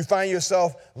 You find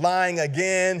yourself lying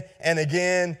again and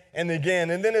again and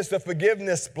again. And then it's the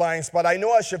forgiveness blind spot. I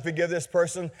know I should forgive this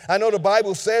person. I know the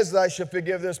Bible says that I should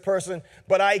forgive this person,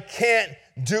 but I can't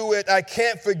do it. I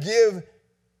can't forgive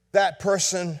that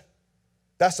person.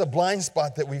 That's a blind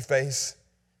spot that we face.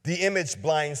 The image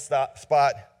blind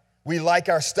spot. We like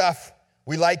our stuff.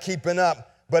 We like keeping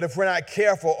up. But if we're not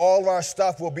careful, all of our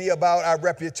stuff will be about our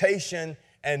reputation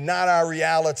and not our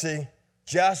reality.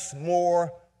 Just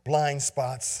more blind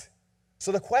spots.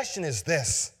 So the question is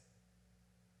this: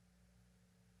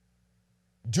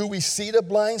 do we see the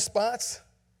blind spots?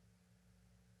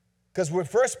 Because our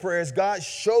first prayer is, God,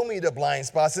 show me the blind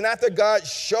spots. And after God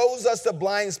shows us the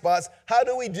blind spots, how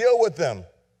do we deal with them?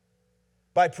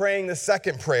 By praying the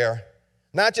second prayer.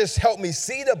 Not just help me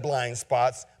see the blind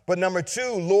spots, but number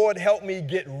 2, Lord, help me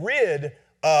get rid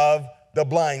of the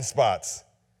blind spots.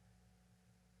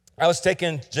 I was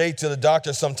taking Jay to the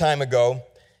doctor some time ago,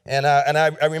 and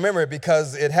I remember it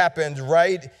because it happened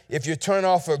right if you turn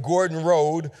off of Gordon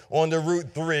Road on the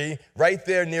Route 3, right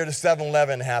there near the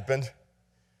 7-Eleven happened.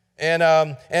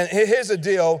 And here's the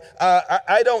deal.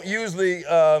 I don't usually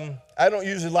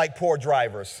like poor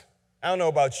drivers. I don't know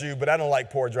about you, but I don't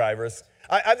like poor drivers.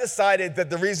 I decided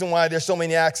that the reason why there's so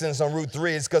many accidents on Route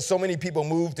 3 is because so many people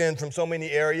moved in from so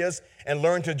many areas and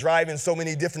learned to drive in so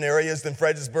many different areas than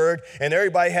Fredericksburg, and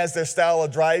everybody has their style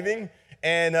of driving.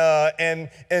 And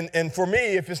for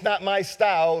me, if it's not my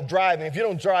style of driving, if you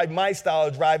don't drive my style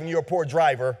of driving, you're a poor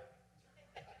driver.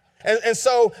 And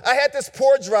so I had this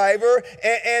poor driver,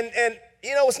 and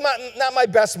you know, it's not my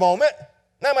best moment,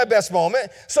 not my best moment.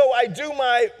 So I do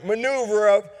my maneuver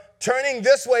of turning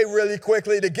this way really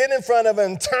quickly to get in front of him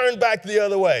and turn back the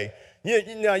other way.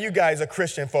 You know, you guys are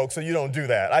Christian folks, so you don't do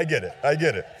that. I get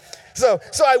it. So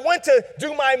I went to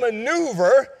do my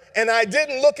maneuver, and I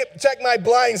didn't check my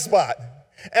blind spot.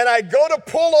 And I go to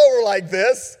pull over like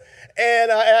this,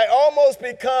 and I almost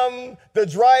become the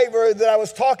driver that I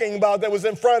was talking about that was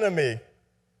in front of me.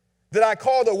 That I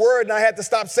called a word, and I had to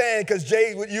stop saying because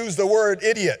Jay would use the word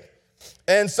idiot.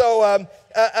 And so I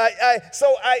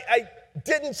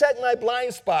didn't check my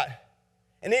blind spot.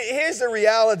 And here's the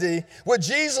reality. What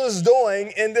Jesus is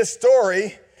doing in this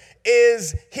story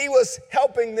is he was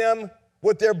helping them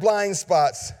with their blind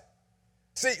spots.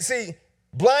 See,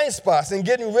 blind spots and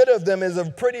getting rid of them is a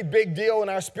pretty big deal in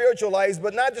our spiritual lives,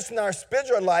 but not just in our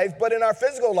spiritual life, but in our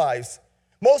physical lives.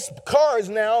 Most cars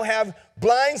now have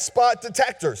blind spot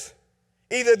detectors.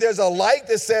 Either there's a light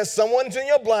that says someone's in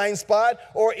your blind spot,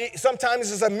 or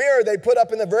sometimes it's a mirror they put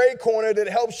up in the very corner that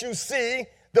helps you see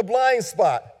the blind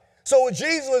spot. So what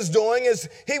Jesus was doing is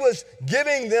he was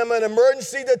giving them an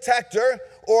emergency detector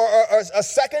or a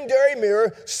secondary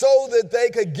mirror so that they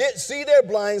could see their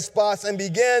blind spots and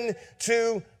begin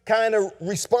to kind of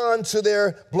respond to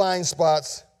their blind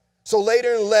spots. So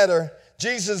later in the letter,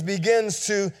 Jesus begins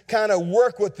to kind of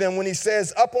work with them when he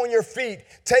says, up on your feet,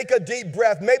 take a deep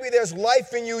breath. Maybe there's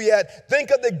life in you yet.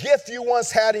 Think of the gift you once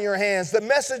had in your hands, the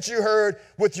message you heard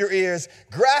with your ears.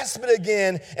 Grasp it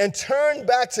again and turn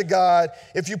back to God.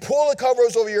 If you pull the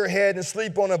covers over your head and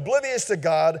sleep on oblivious to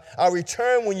God, I'll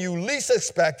return when you least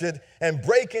expect it and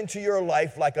break into your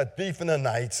life like a thief in the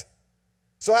night.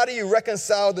 So how do you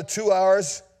reconcile the 2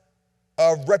 hours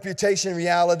of reputation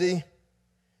reality?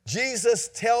 Jesus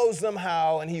tells them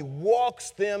how, and he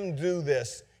walks them through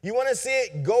this. You want to see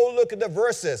it? Go look at the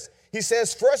verses. He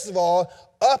says, first of all,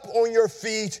 up on your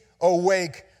feet,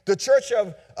 awake. The church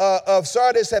of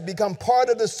Sardis had become part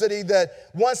of the city that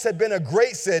once had been a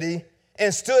great city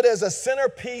and stood as a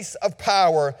centerpiece of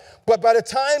power. But by the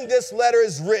time this letter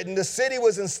is written, the city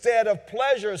was instead a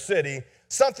pleasure city,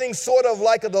 something sort of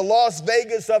like the Las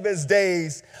Vegas of his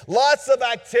days. Lots of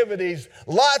activities,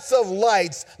 lots of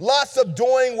lights, lots of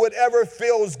doing whatever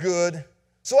feels good.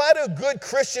 So how do good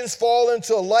Christians fall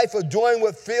into a life of doing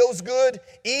what feels good?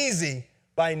 Easy,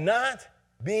 by not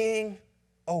being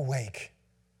awake.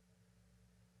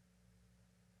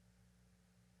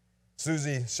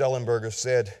 Susie Schellenberger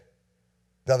said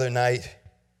the other night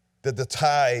that the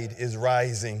tide is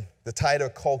rising. The tide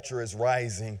of culture is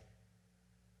rising.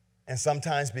 And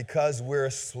sometimes because we're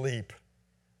asleep,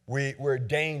 we're in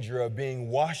danger of being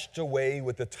washed away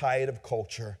with the tide of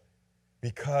culture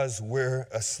because we're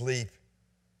asleep.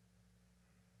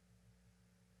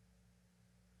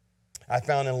 I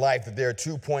found in life that there are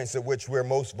 2 points at which we're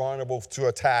most vulnerable to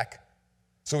attack.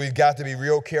 So we've got to be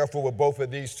real careful with both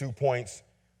of these 2 points.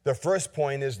 The first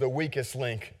point is the weakest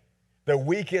link. The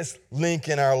weakest link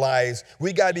in our lives.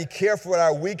 We got to be careful at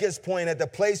our weakest point, at the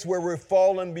place where we've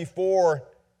fallen before.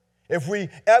 If we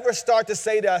ever start to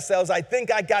say to ourselves, I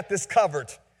think I got this covered.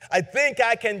 I think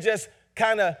I can just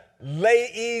kind of lay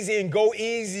easy and go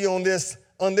easy on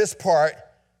this part,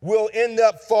 we'll end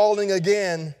up falling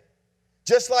again.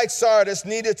 Just like Sardis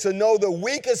needed to know the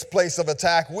weakest place of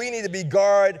attack, we need to be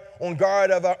on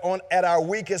guard at our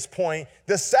weakest point.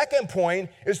 The second point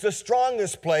is the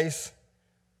strongest place.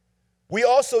 We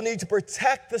also need to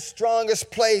protect the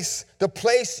strongest place, the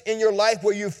place in your life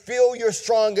where you feel you're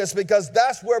strongest, because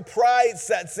that's where pride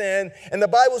sets in. And the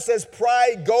Bible says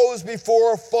pride goes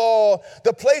before a fall.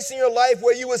 The place in your life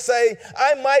where you would say,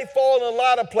 I might fall in a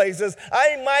lot of places.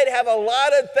 I might have a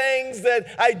lot of things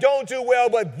that I don't do well,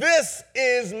 but this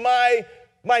is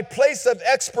my place of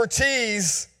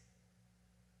expertise.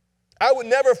 I would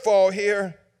never fall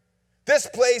here. This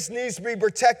place needs to be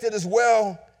protected as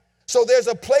well. So there's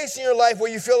a place in your life where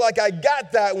you feel like I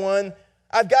got that one.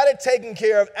 I've got it taken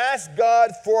care of. Ask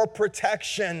God for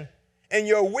protection in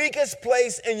your weakest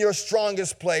place and your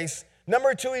strongest place.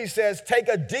 Number 2, he says, take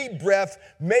a deep breath.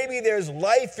 Maybe there's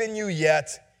life in you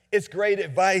yet. It's great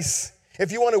advice.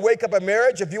 If you want to wake up a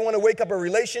marriage, if you want to wake up a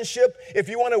relationship, if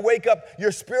you want to wake up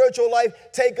your spiritual life,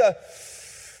 take a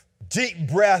deep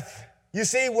breath. You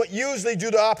see, what usually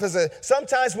do the opposite.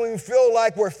 Sometimes when we feel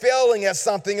like we're failing at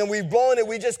something and we've blown it,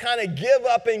 we just kind of give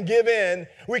up and give in.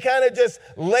 We kind of just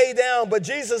lay down. But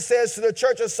Jesus says to the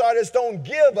church of Sardis, don't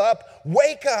give up,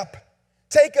 wake up.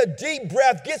 Take a deep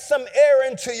breath, get some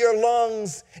air into your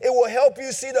lungs. It will help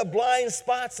you see the blind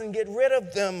spots and get rid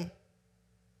of them.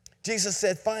 Jesus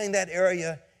said, find that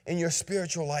area in your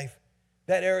spiritual life,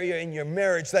 that area in your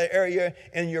marriage, that area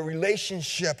in your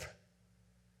relationship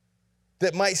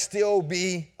that might still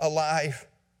be alive,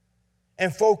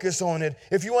 and focus on it.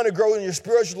 If you want to grow in your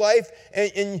spiritual life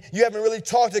and you haven't really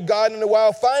talked to God in a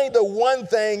while, find the one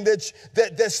thing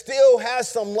that still has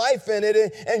some life in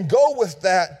it and go with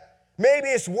that. Maybe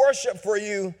it's worship for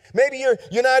you. Maybe you're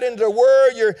not into the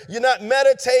word, you're not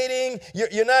meditating,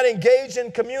 you're not engaged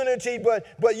in community,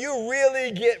 but you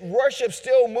really get worship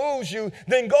still moves you.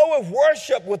 Then go with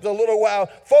worship with a little while.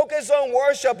 Focus on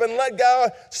worship and let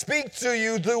God speak to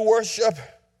you through worship.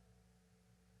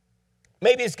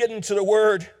 Maybe it's getting to the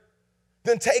word.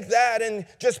 Then take that and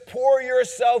just pour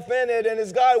yourself in it. And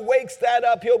as God wakes that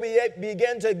up, he'll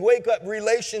begin to wake up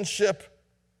relationship.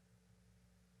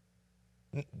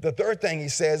 The third thing he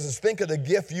says is think of the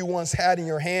gift you once had in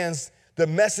your hands, the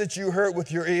message you heard with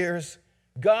your ears.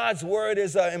 God's word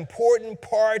is an important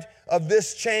part of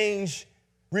this change.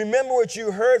 Remember what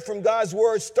you heard from God's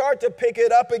word. Start to pick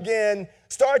it up again.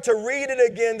 Start to read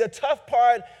it again. The tough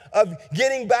part of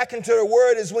getting back into the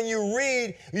word is when you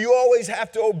read, you always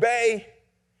have to obey.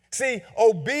 See,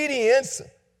 obedience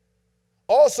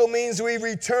also means we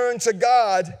return to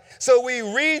God. So we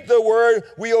read the word,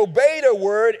 we obey the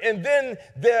word, and then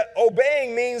the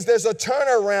obeying means there's a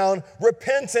turnaround,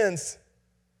 repentance.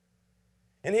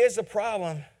 And here's the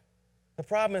problem. The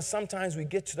problem is sometimes we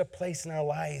get to the place in our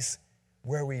lives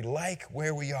where we like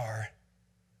where we are.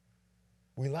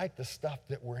 We like the stuff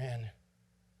that we're in.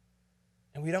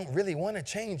 And we don't really want to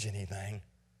change anything.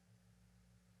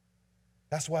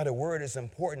 That's why the word is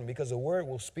important, because the word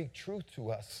will speak truth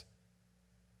to us.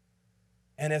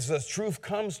 And as the truth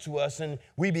comes to us and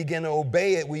we begin to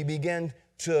obey it, we begin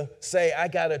to say, I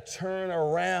got to turn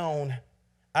around.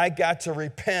 I got to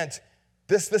repent.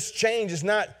 This change is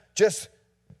not just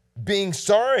being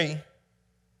sorry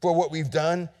for what we've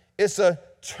done. It's a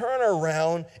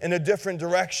turnaround in a different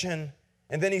direction.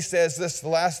 And then he says this, the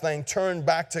last thing, turn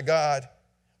back to God.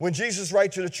 When Jesus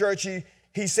writes to the church,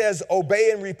 he says,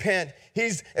 obey and repent.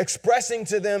 He's expressing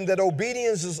to them that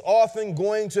obedience is often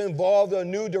going to involve a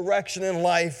new direction in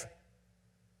life.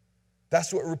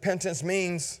 That's what repentance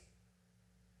means.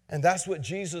 And that's what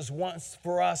Jesus wants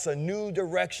for us, a new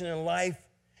direction in life.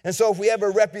 And so if we have a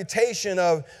reputation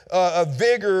of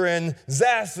vigor and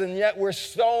zest, and yet we're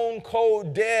stone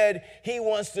cold dead, he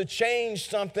wants to change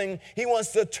something. He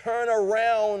wants to turn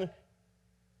around.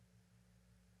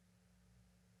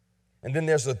 And then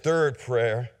there's the third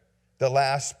prayer, the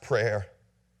last prayer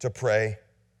to pray.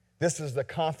 This is the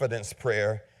confidence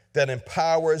prayer that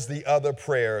empowers the other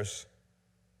prayers.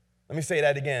 Let me say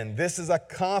that again. This is a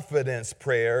confidence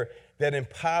prayer that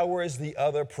empowers the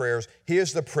other prayers.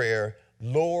 Here's the prayer.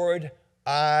 Lord,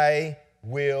 I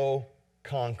will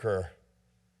conquer.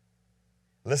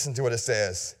 Listen to what it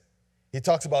says. He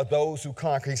talks about those who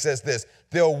conquer. He says this,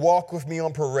 they'll walk with me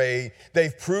on parade.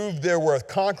 They've proved their worth.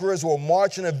 Conquerors will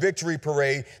march in a victory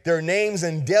parade. Their names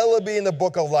indelibly in the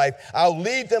book of life. I'll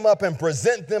lead them up and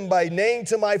present them by name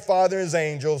to my Father and his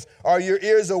angels. Are your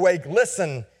ears awake?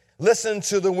 Listen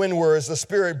to the wind words, the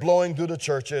Spirit blowing through the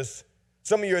churches.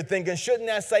 Some of you are thinking, shouldn't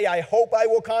that say, I hope I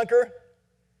will conquer?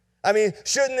 I mean,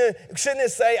 shouldn't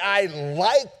it say, I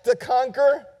like to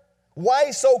conquer? Why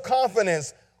so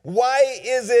confidence? Why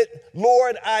is it,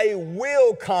 Lord, I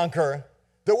will conquer?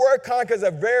 The word conquer is a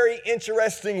very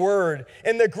interesting word.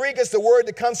 In the Greek, it's the word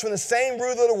that comes from the same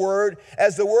root of the word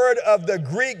as the word of the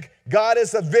Greek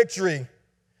goddess of victory,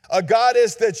 a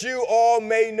goddess that you all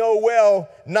may know well,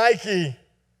 Nike.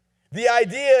 The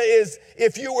idea is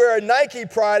if you wear a Nike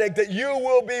product that you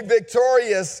will be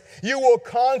victorious, you will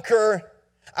conquer.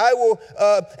 I will,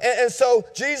 and so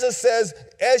Jesus says,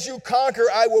 as you conquer,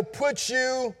 I will put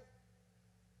you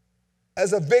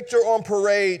as a victor on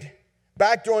parade.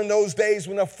 Back during those days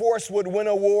when a force would win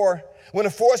a war, when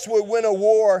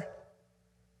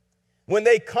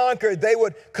they conquered, they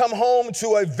would come home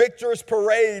to a victor's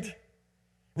parade.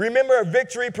 Remember, a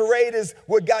victory parade is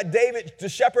what got David, the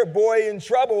shepherd boy, in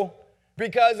trouble,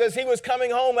 because as he was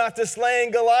coming home after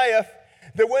slaying Goliath,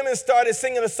 the women started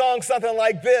singing a song something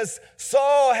like this.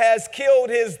 Saul has killed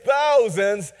his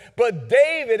thousands, but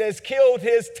David has killed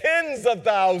his tens of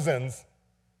thousands.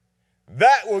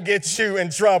 That will get you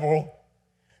in trouble.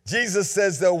 Jesus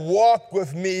says they'll walk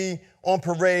with me on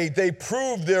parade. They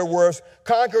prove their worth.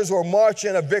 Conquerors will march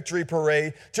in a victory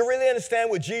parade. To really understand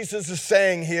what Jesus is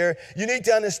saying here, you need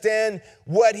to understand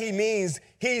what he means.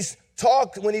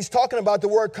 When he's talking about the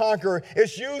word conqueror,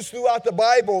 it's used throughout the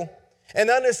Bible. And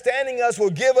understanding us will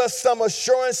give us some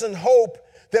assurance and hope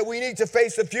that we need to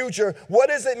face the future. What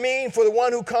does it mean for the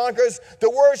one who conquers? The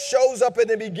word shows up at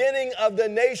the beginning of the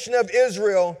nation of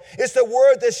Israel. It's the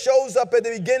word that shows up at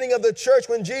the beginning of the church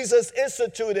when Jesus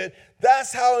instituted.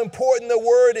 That's how important the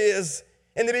word is.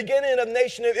 In the beginning of the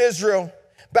nation of Israel,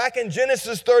 back in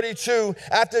Genesis 32,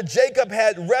 after Jacob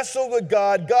had wrestled with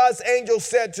God, God's angel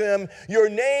said to him, your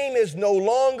name is no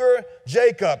longer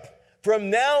Jacob.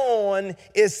 From now on,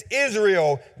 it's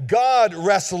Israel, God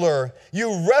wrestler.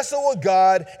 You wrestle with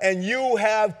God and you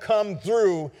have come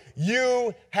through.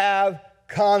 You have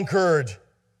conquered.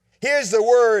 Here's the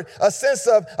word, a sense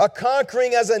of a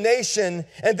conquering as a nation.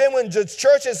 And then when the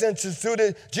church is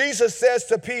instituted, Jesus says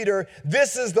to Peter,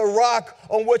 this is the rock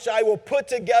on which I will put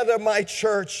together my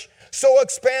church. So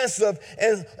expansive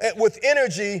and with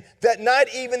energy that not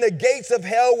even the gates of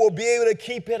hell will be able to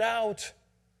keep it out.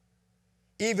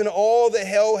 Even all the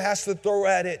hell has to throw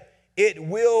at it, it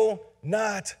will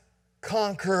not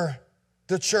conquer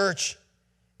the church.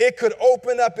 It could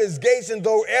open up its gates and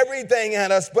throw everything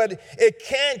at us, but it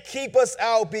can't keep us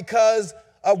out because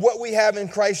of what we have in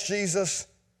Christ Jesus.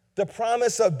 The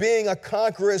promise of being a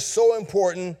conqueror is so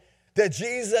important that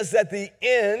Jesus, at the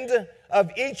end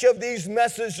of each of these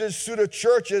messages to the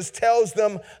churches, tells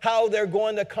them how they're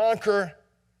going to conquer.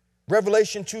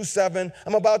 Revelation 2:7,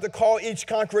 I'm about to call each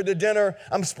conqueror to dinner.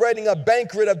 I'm spreading a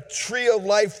banquet of tree of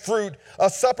life fruit, a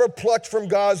supper plucked from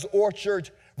God's orchard.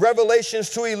 Revelation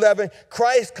 2:11,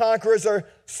 Christ's conquerors are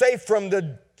safe from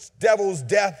the devil's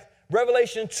death.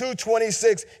 Revelation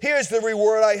 2:26, here's the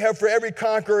reward I have for every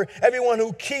conqueror, everyone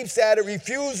who keeps at it,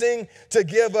 refusing to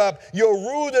give up. You'll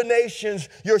rule the nations.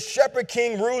 Your shepherd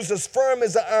king rules as firm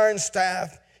as an iron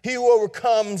staff. He who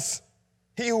overcomes,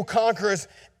 he who conquers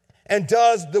and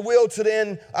does the will to the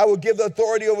end, I will give the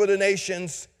authority over the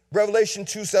nations. Revelation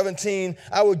 2:17,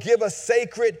 I will give a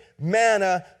sacred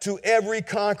manna to every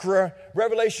conqueror.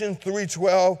 Revelation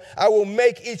 3:12, I will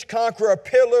make each conqueror a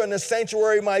pillar in the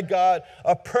sanctuary, my God,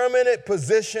 a permanent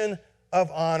position of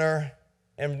honor.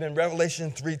 And then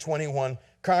Revelation 3:21,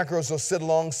 conquerors will sit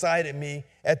alongside of me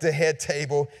at the head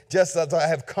table, just as I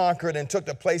have conquered and took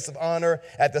the place of honor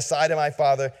at the side of my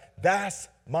Father. That's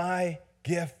my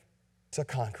gift to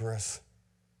conquerors.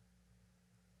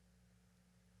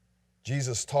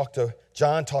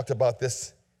 John talked about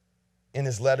this in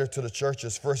his letter to the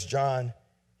churches. 1 John,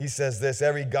 he says this,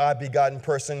 every God-begotten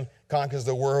person conquers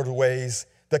the world ways.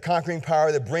 The conquering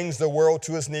power that brings the world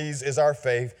to its knees is our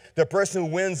faith. The person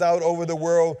who wins out over the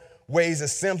world ways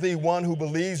is simply one who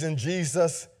believes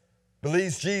Jesus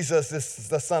is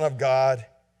the Son of God.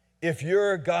 If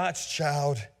you're God's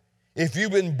child, if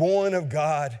you've been born of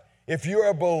God, if you're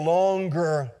a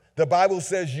belonger, the Bible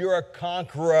says you're a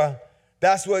conqueror.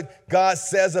 That's what God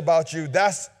says about you.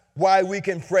 That's why we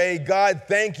can pray, God,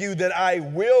 thank you that I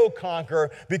will conquer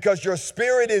because your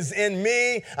spirit is in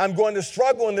me. I'm going to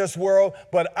struggle in this world,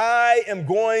 but I am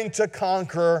going to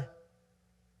conquer.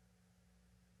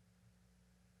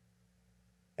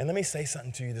 And let me say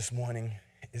something to you this morning.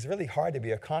 It's really hard to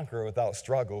be a conqueror without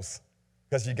struggles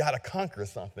because you got to conquer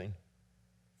something.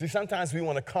 See, sometimes we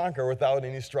want to conquer without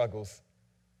any struggles.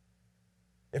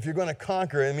 If you're going to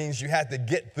conquer, it means you have to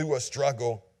get through a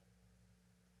struggle.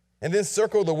 And then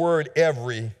circle the word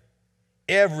every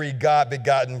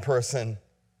God-begotten person.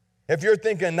 If you're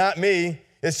thinking, not me,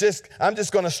 I'm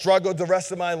just going to struggle the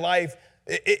rest of my life.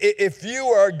 If you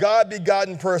are a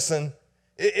God-begotten person,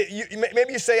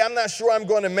 maybe you say, I'm not sure I'm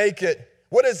going to make it.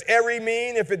 What does every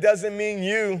mean if it doesn't mean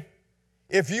you?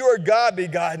 If you are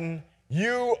God-begotten,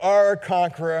 you are a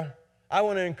conqueror. I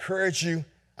want to encourage you.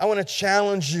 I want to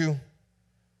challenge you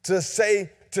to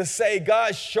say,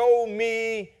 God, show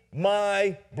me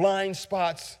my blind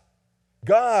spots.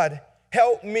 God,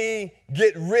 help me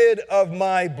get rid of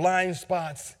my blind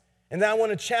spots. And I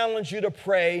want to challenge you to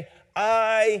pray,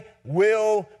 I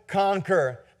will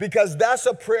conquer. Because that's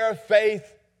a prayer of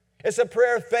faith. It's a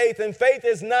prayer of faith. And faith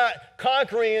is not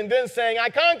conquering and then saying, I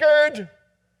conquered.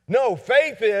 No,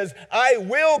 faith is, I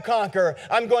will conquer.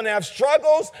 I'm going to have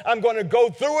struggles. I'm going to go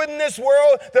through it in this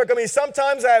world. There are going to be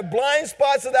sometimes I have blind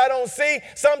spots that I don't see.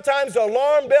 Sometimes the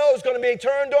alarm bell is going to be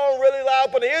turned on really loud.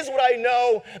 But here's what I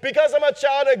know. Because I'm a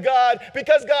child of God,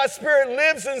 because God's Spirit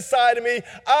lives inside of me,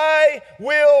 I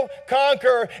will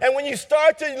conquer. And when you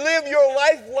start to live your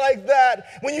life like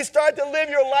that,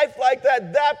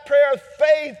 that prayer of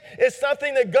faith is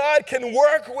something that God can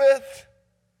work with.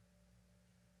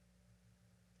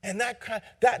 And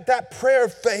that prayer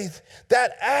of faith,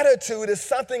 that attitude is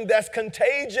something that's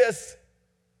contagious.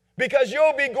 Because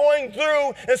you'll be going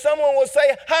through and someone will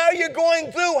say, how are you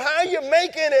going through? How are you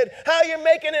making it? How are you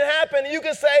making it happen? And you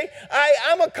can say,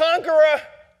 I'm a conqueror.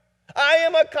 I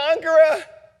am a conqueror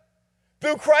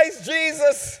through Christ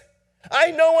Jesus. I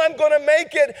know I'm going to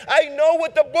make it. I know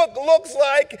what the book looks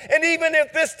like. And even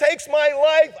if this takes my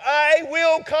life, I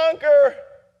will conquer.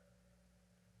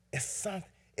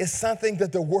 It's something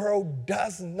that the world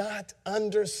does not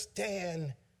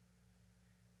understand.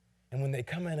 And when they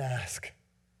come and ask,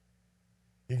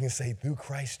 you can say, through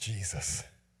Christ Jesus,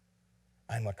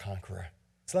 I'm a conqueror.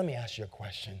 So let me ask you a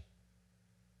question.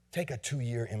 Take a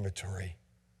 2-year inventory.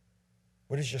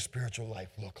 What does your spiritual life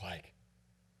look like?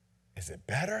 Is it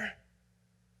better?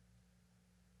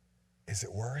 Is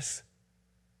it worse?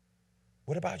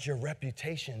 What about your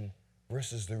reputation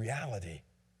versus the reality?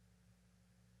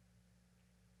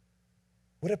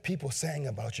 What are people saying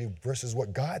about you versus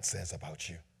what God says about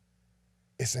you?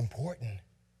 It's important.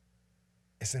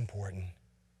 It's important.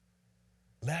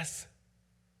 Let's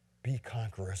be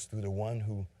conquerors through the one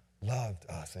who loved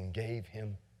us and gave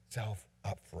himself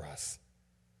up for us.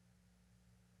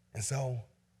 And so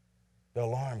the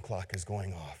alarm clock is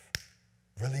going off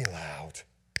really loud.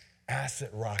 Acid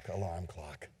rock alarm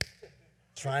clock,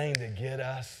 trying to get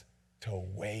us to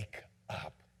wake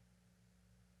up.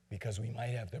 because we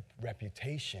might have the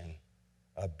reputation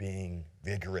of being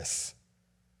vigorous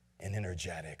and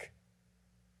energetic.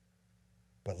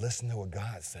 But listen to what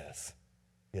God says,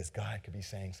 because God could be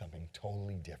saying something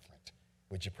totally different.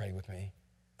 Would you pray with me?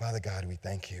 Father God, we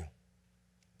thank you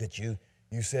that you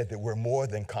said that we're more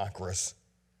than conquerors.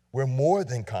 We're more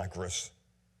than conquerors.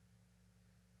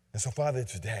 And so, Father,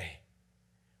 today,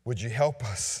 would you help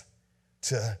us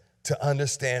to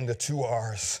understand the 2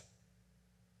 R's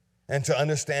and to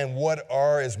understand what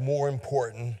R is more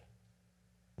important?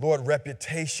 Lord,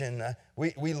 reputation,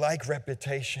 we like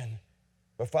reputation.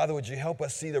 But Father, would you help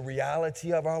us see the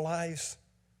reality of our lives?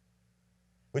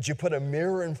 Would you put a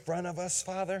mirror in front of us,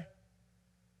 Father?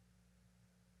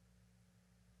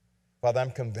 Father,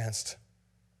 I'm convinced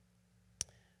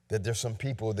that there's some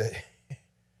people that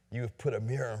you have put a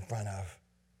mirror in front of.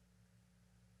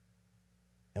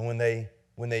 And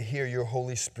when they hear your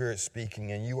Holy Spirit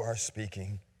speaking, and you are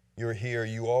speaking, you're here,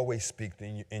 you always speak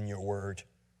in your word.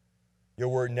 Your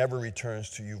word never returns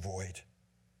to you void.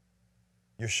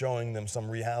 You're showing them some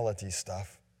reality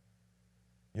stuff.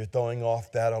 You're throwing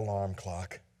off that alarm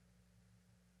clock.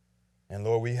 And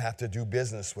Lord, we have to do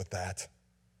business with that.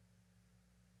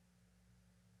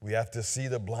 We have to see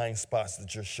the blind spots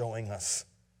that you're showing us.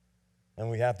 And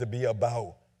we have to be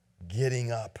about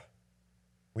getting up.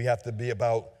 We have to be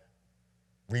about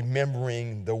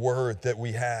remembering the word that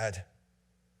we had.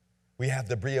 We have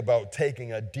to be about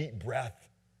taking a deep breath.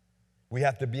 We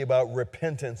have to be about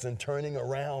repentance and turning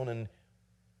around and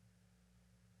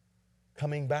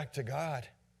coming back to God.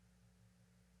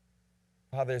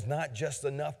 Father, it's not just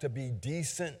enough to be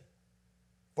decent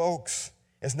folks.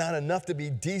 It's not enough to be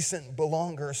decent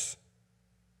belongers.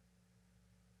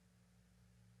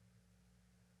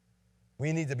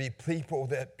 We need to be people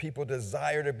that people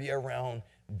desire to be around,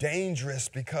 dangerous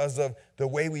because of the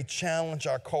way we challenge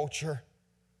our culture.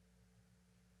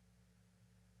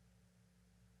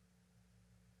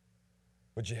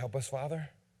 Would you help us, Father?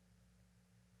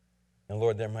 And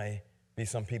Lord, there may be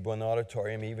some people in the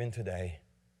auditorium even today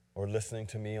or listening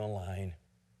to me online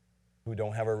who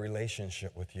don't have a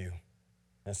relationship with you.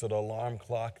 And so the alarm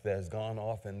clock that has gone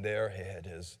off in their head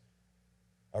is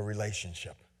a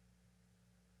relationship.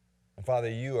 And Father,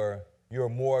 you are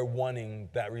more wanting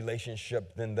that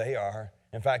relationship than they are.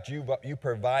 In fact, you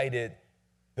provided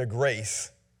the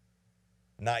grace,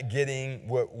 not getting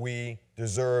what we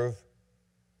deserve,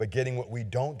 but getting what we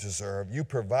don't deserve. You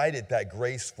provided that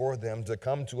grace for them to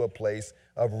come to a place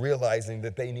of realizing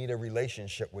that they need a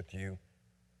relationship with you.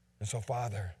 And so,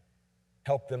 Father,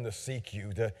 help them to seek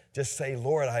you, to just say,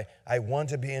 Lord, I want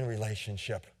to be in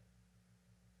relationship.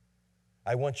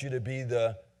 I want you to be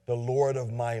the Lord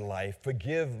of my life.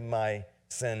 Forgive my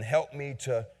sin. Help me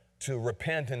to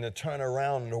repent and to turn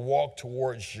around and to walk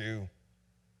towards you.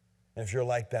 And if you're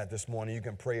like that this morning, you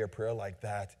can pray a prayer like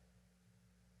that.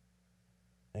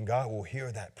 And God will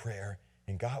hear that prayer,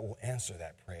 and God will answer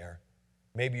that prayer.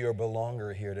 Maybe you're a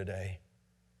belonger here today.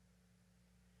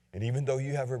 And even though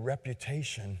you have a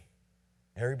reputation,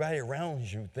 everybody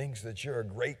around you thinks that you're a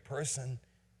great person,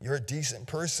 you're a decent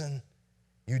person.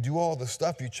 You do all the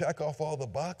stuff, you check off all the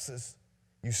boxes,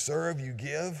 you serve, you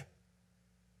give.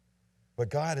 But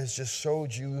God has just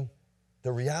showed you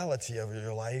the reality of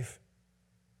your life,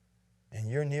 and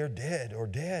you're near dead or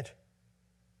dead.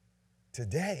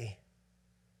 Today,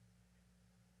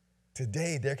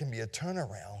 there can be a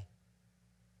turnaround.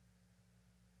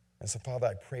 And so, Father,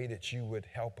 I pray that you would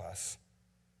help us.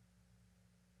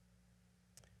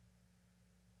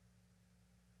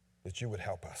 That you would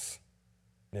help us.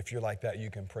 And if you're like that, you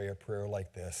can pray a prayer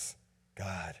like this.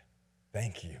 God,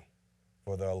 thank you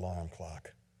for the alarm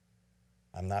clock.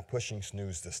 I'm not pushing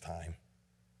snooze this time.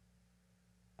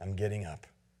 I'm getting up.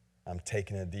 I'm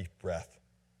taking a deep breath.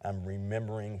 I'm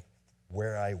remembering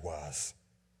where I was.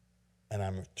 And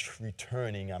I'm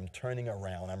returning, I'm turning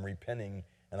around, I'm repenting,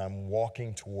 and I'm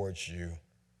walking towards you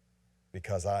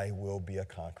because I will be a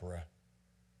conqueror.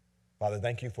 Father,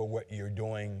 thank you for what you're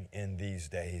doing in these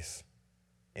days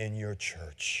in your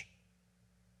church.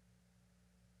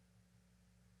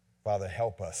 Father,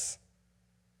 help us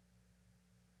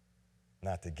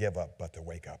not to give up, but to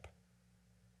wake up.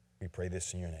 We pray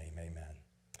this in your name,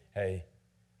 amen.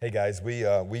 Hey guys, we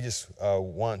just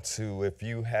want to, if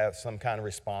you have some kind of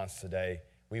response today,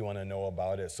 we want to know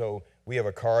about it. So we have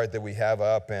a card that we have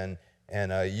up, and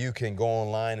you can go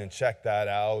online and check that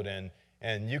out,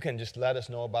 and you can just let us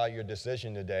know about your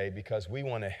decision today, because we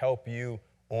want to help you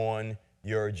on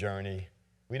your journey.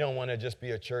 We don't want to just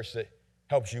be a church that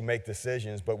helps you make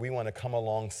decisions, but we want to come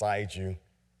alongside you,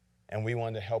 and we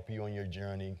want to help you on your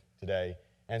journey today.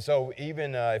 And so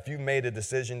even if you made a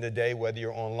decision today, whether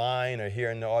you're online or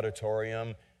here in the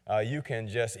auditorium, you can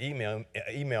just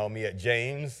email me at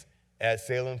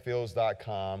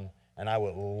james@salemfields.com, and I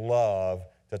would love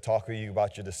to talk with you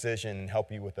about your decision and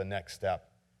help you with the next step.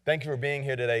 Thank you for being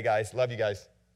here today, guys. Love you guys.